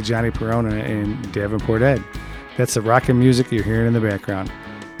shout out to Johnny Perona in Davenport Ed. That's the rockin' music you're hearing in the background.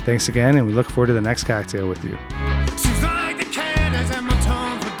 Thanks again, and we look forward to the next cocktail with you. She's like the cat that's at my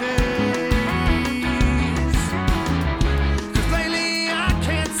tongue for days. 'Cause lately I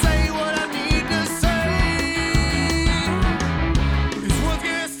can't say what I need to say. These words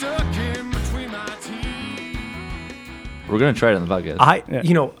get stuck in between my teeth. We're gonna try it on the podcast.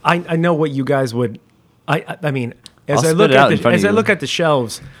 I know what you guys would. I mean, as I'll I spit look it out in at front of you. I look at the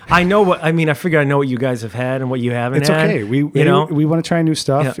shelves, I know what I mean. I figure I know what you guys have had and what you haven't It's had. okay. We want to try new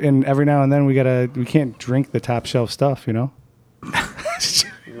stuff, Yeah. and every now and then we can't drink the top shelf stuff, you know?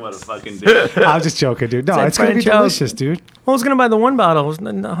 What a fucking dude. I'm just joking, dude. No, that it's gonna be French house? delicious, dude. Well, I was gonna buy the one bottle. It was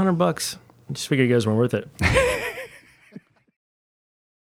 $100. I just figured you guys weren't worth it.